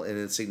small and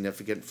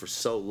insignificant for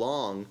so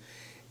long,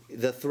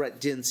 the threat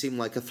didn't seem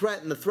like a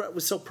threat, and the threat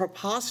was so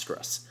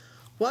preposterous.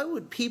 Why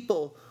would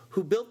people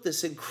who built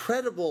this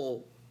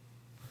incredible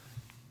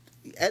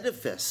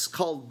edifice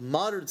called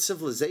modern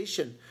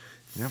civilization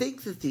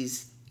think that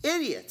these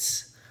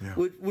idiots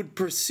would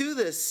pursue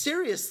this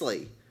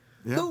seriously?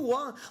 Yeah. Who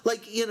won?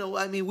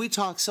 We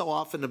talk so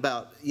often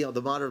about,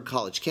 the modern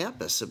college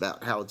campus,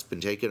 about how it's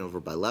been taken over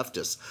by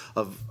leftists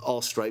of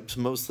all stripes,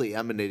 mostly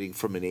emanating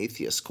from an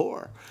atheist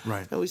core.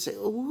 Right. And we say,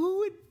 who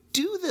would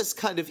do this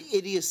kind of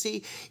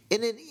idiocy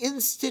in an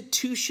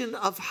institution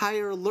of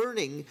higher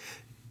learning,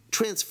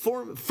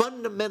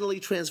 fundamentally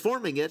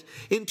transforming it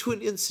into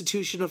an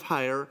institution of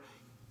higher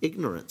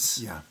ignorance?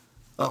 Yeah.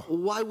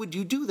 Why would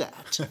you do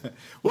that?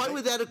 Why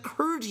would that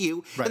occur to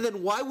you? Right. And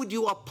then why would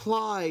you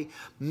apply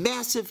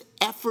massive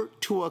effort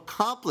to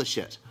accomplish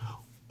it?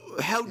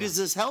 How does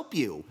this help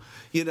you?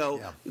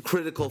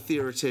 Critical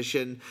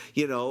theoretician,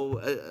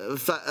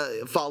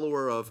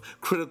 follower of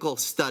critical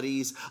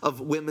studies, of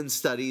women's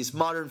studies,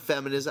 modern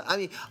feminism. I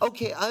mean,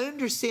 okay, I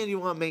understand you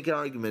want to make an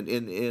argument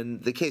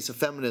in the case of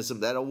feminism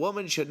that a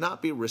woman should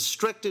not be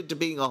restricted to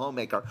being a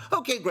homemaker.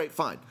 Okay, great,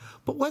 fine.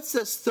 But what's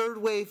this third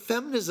wave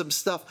feminism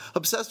stuff,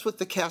 obsessed with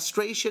the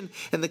castration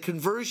and the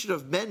conversion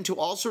of men to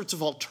all sorts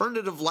of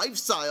alternative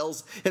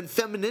lifestyles and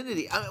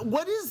femininity?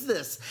 What is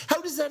this?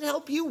 How does that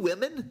help you,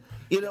 women?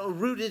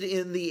 Rooted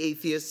in the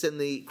atheists and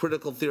the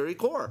critical theory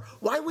core.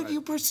 Why would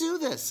you pursue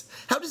this?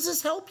 How does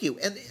this help you?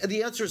 And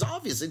the answer is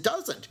obvious. It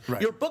doesn't.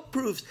 Right. Your book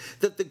proves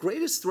that the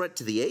greatest threat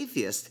to the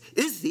atheist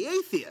is the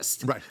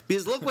atheist. Right.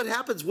 Because look what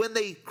happens when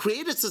they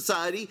create a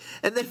society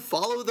and they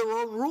follow their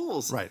own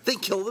rules. Right. They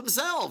kill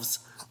themselves.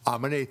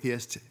 I'm an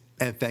atheist,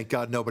 and thank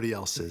God nobody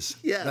else is.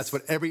 Yes. That's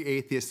what every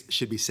atheist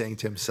should be saying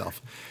to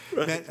himself.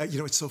 Right. Man,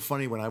 it's so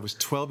funny. When I was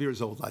 12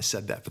 years old, I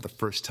said that for the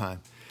first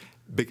time.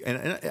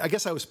 And I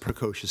guess I was a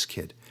precocious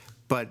kid,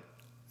 but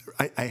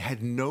I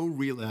had no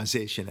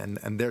realization,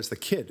 and there's the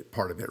kid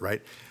part of it,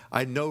 right? I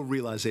had no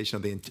realization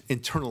of the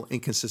internal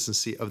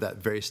inconsistency of that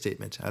very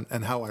statement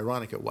and how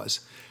ironic it was.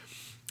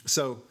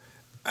 So,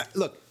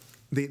 look,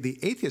 the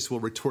atheist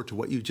will retort to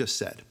what you just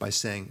said by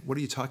saying, what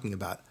are you talking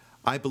about?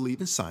 I believe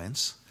in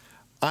science.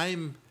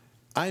 I'm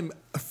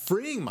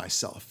freeing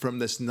myself from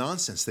this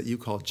nonsense that you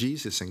call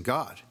Jesus and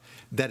God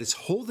that is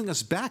holding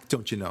us back,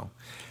 don't you know?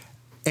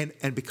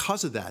 And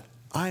because of that,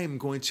 I am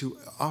going to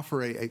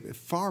offer a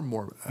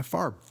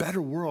far better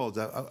world,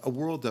 a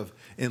world of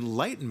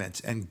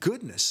enlightenment and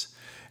goodness,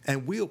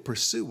 and we'll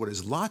pursue what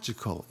is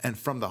logical and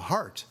from the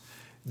heart.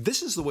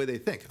 This is the way they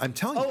think. I'm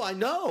telling you. Oh, I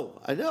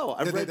know.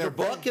 I've read their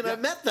book and I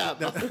met them.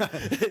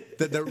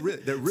 They're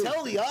really,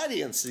 tell the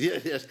audience.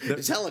 You're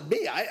telling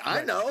me.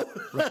 I know.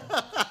 Right.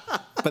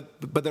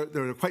 But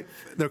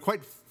they're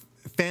quite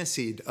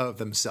fancied of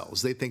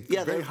themselves. They think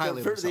very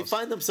highly of themselves. They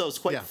find themselves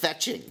quite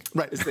fetching,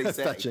 right? As they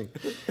say. Fetching.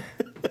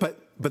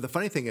 But the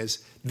funny thing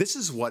is, this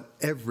is what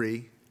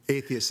every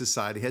atheist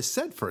society has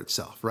said for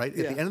itself, right? At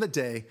the end of the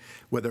day,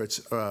 whether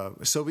it's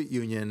Soviet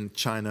Union,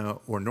 China,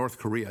 or North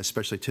Korea,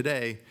 especially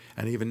today,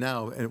 and even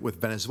now with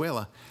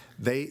Venezuela,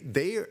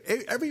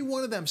 every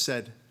one of them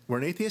said, we're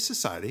an atheist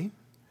society.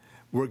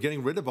 We're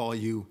getting rid of all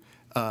the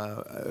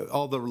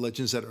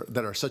religions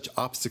that are such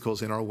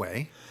obstacles in our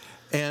way.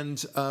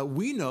 And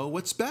we know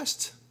what's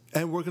best,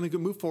 and we're going to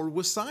move forward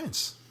with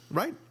science,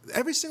 right?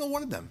 Every single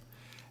one of them.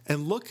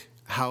 And look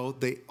how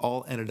they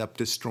all ended up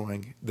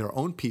destroying their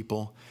own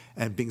people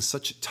and being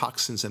such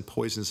toxins and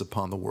poisons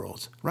upon the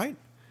world, right?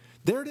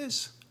 There it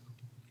is.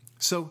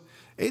 So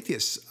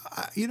atheists,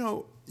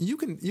 you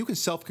can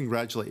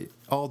self-congratulate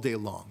all day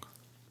long.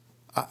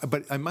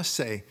 But I must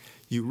say,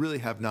 you really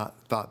have not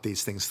thought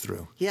these things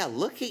through. Yeah,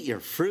 look at your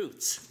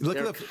fruits.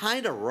 They're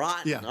kind of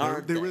rotten,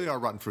 aren't they? They really are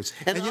rotten fruits.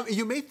 And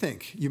you may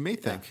think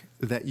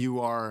that you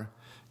are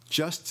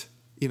just,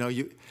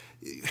 the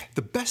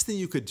best thing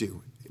you could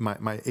do,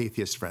 my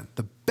atheist friend,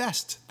 the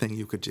best thing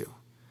you could do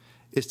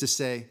is to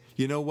say,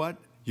 you know what,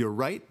 you're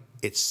right,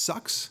 it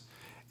sucks,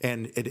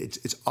 and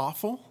it's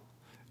awful.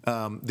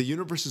 The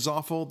universe is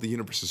awful, the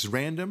universe is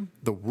random,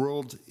 the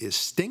world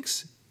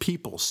stinks,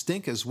 people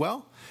stink as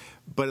well.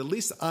 But at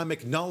least I'm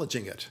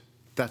acknowledging it.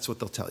 That's what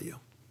they'll tell you,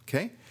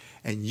 okay?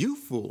 And you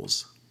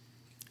fools,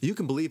 you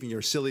can believe in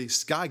your silly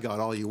sky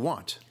god all you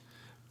want,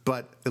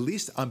 but at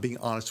least I'm being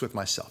honest with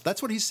myself.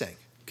 That's what he's saying,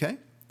 okay?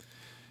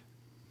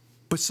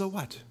 But so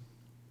what,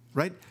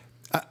 right?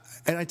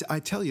 I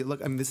tell you, look,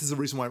 this is the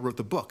reason why I wrote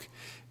the book.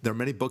 There are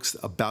many books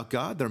about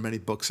God. There are many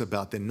books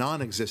about the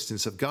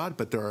non-existence of God,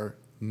 but there are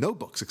no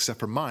books, except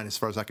for mine, as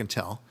far as I can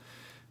tell,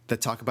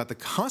 that talk about the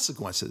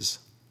consequences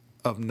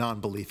of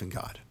non-belief in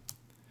God.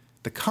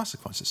 The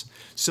consequences.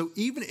 So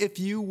even if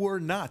you were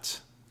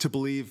not to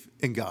believe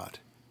in God,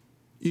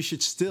 you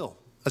should still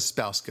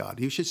espouse God.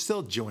 You should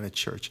still join a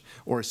church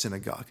or a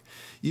synagogue.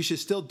 You should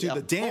still do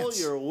the dance. Pull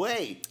your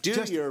weight.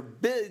 Do your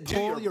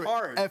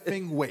part.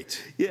 Effing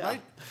weight. Yeah.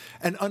 Right?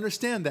 And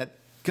understand that,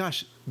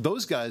 gosh,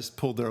 those guys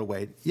pulled their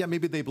weight. Yeah,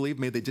 maybe they believed,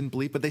 maybe they didn't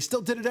believe, but they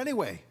still did it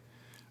anyway.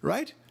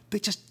 Right? They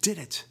just did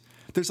it.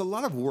 There's a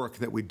lot of work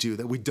that we do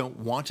that we don't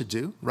want to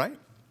do, right?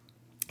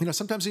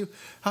 Sometimes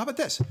how about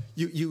this?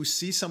 You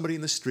see somebody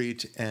in the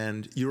street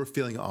and you're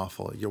feeling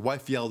awful. Your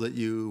wife yelled at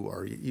you,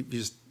 or you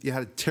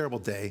had a terrible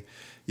day.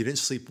 You didn't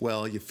sleep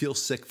well. You feel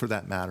sick for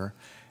that matter.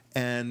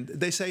 And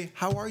they say,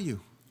 how are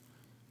you?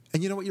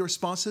 And you know what your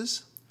response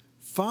is?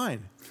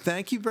 Fine.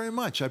 Thank you very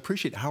much. I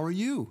appreciate it. How are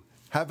you?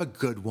 Have a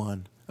good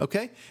one.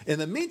 Okay? In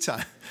the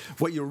meantime,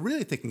 what you're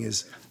really thinking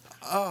is,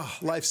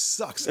 life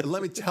sucks. And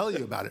let me tell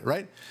you about it,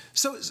 right?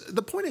 So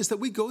the point is that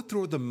we go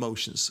through the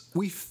motions.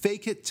 We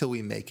fake it till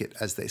we make it,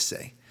 as they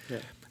say. Yeah.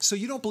 So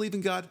you don't believe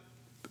in God?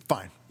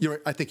 Fine.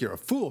 I think you're a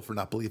fool for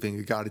not believing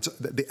in God.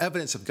 The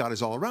evidence of God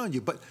is all around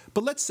you. But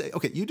let's say,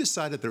 okay, you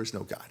decide that there is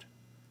no God.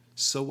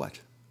 So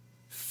what?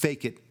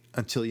 Fake it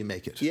until you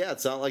make it. Yeah,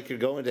 it's not like you're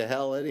going to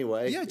hell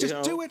anyway. Yeah,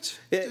 just do it.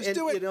 Just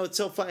do it. You know, it's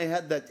so funny. I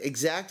had that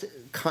exact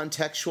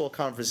contextual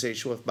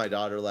conversation with my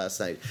daughter last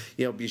night.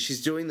 You know,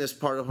 she's doing this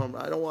part of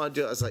homework. I don't want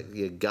to do it. I was like,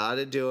 you got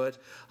to do it.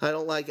 I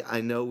don't like it.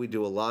 I know we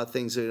do a lot of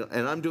things. And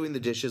I'm doing the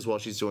dishes while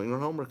she's doing her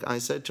homework. I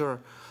said to her,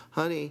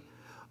 honey,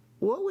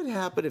 what would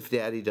happen if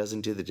Daddy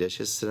doesn't do the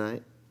dishes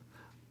tonight?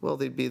 Well,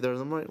 they'd be there in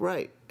the morning.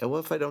 Right. And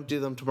what if I don't do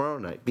them tomorrow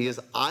night? Because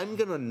I'm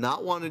going to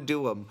not want to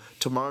do them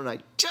tomorrow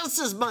night just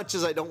as much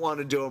as I don't want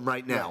to do them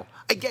right now.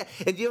 Right.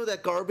 And you know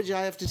that garbage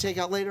I have to take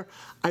out later?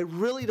 I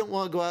really don't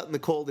want to go out in the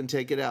cold and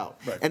take it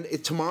out. Right.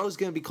 And tomorrow's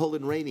going to be cold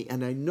and rainy,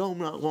 and I know I'm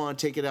not going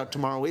to take it out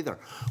tomorrow either.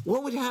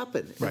 What would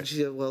happen? Right. And she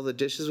said, well, the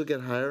dishes would get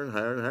higher and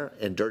higher and higher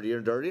and dirtier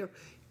and dirtier.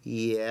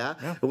 Yeah.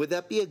 And would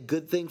that be a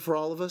good thing for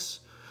all of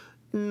us?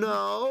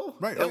 No.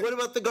 Right. And what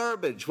about the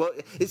garbage? Well,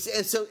 and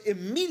so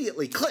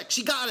immediately, click,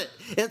 she got it.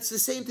 And it's the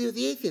same thing with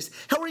the atheist.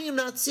 How are you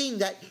not seeing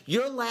that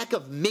your lack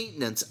of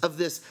maintenance of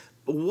this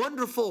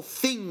wonderful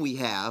thing we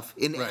have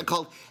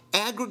called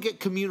aggregate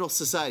communal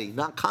society,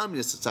 not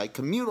communist society,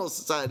 communal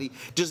society,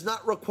 does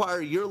not require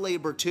your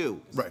labor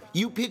too. Right.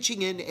 You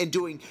pitching in and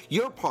doing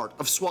your part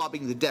of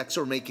swabbing the decks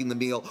or making the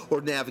meal or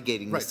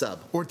navigating the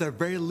sub. Or at the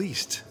very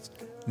least,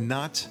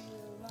 not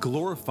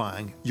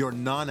glorifying your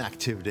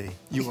non-activity,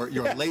 your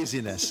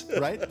laziness,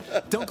 right?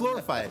 Don't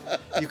glorify it.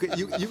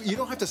 You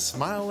don't have to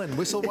smile and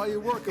whistle while you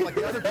work like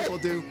the other people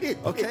do.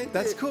 Okay,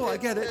 that's cool, I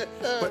get it.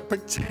 But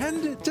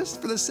pretend it just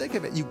for the sake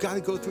of it. You got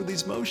to go through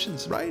these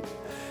motions, right?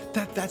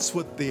 That's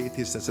what the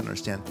atheist doesn't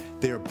understand.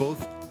 They are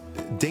both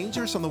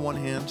dangerous on the one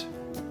hand,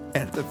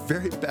 and at the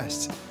very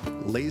best,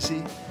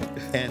 lazy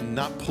and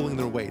not pulling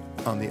their weight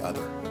on the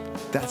other.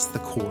 That's the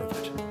core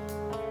of it.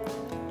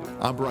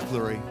 I'm Barak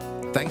Lurie.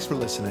 Thanks for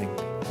listening.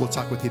 We'll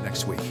talk with you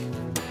next week.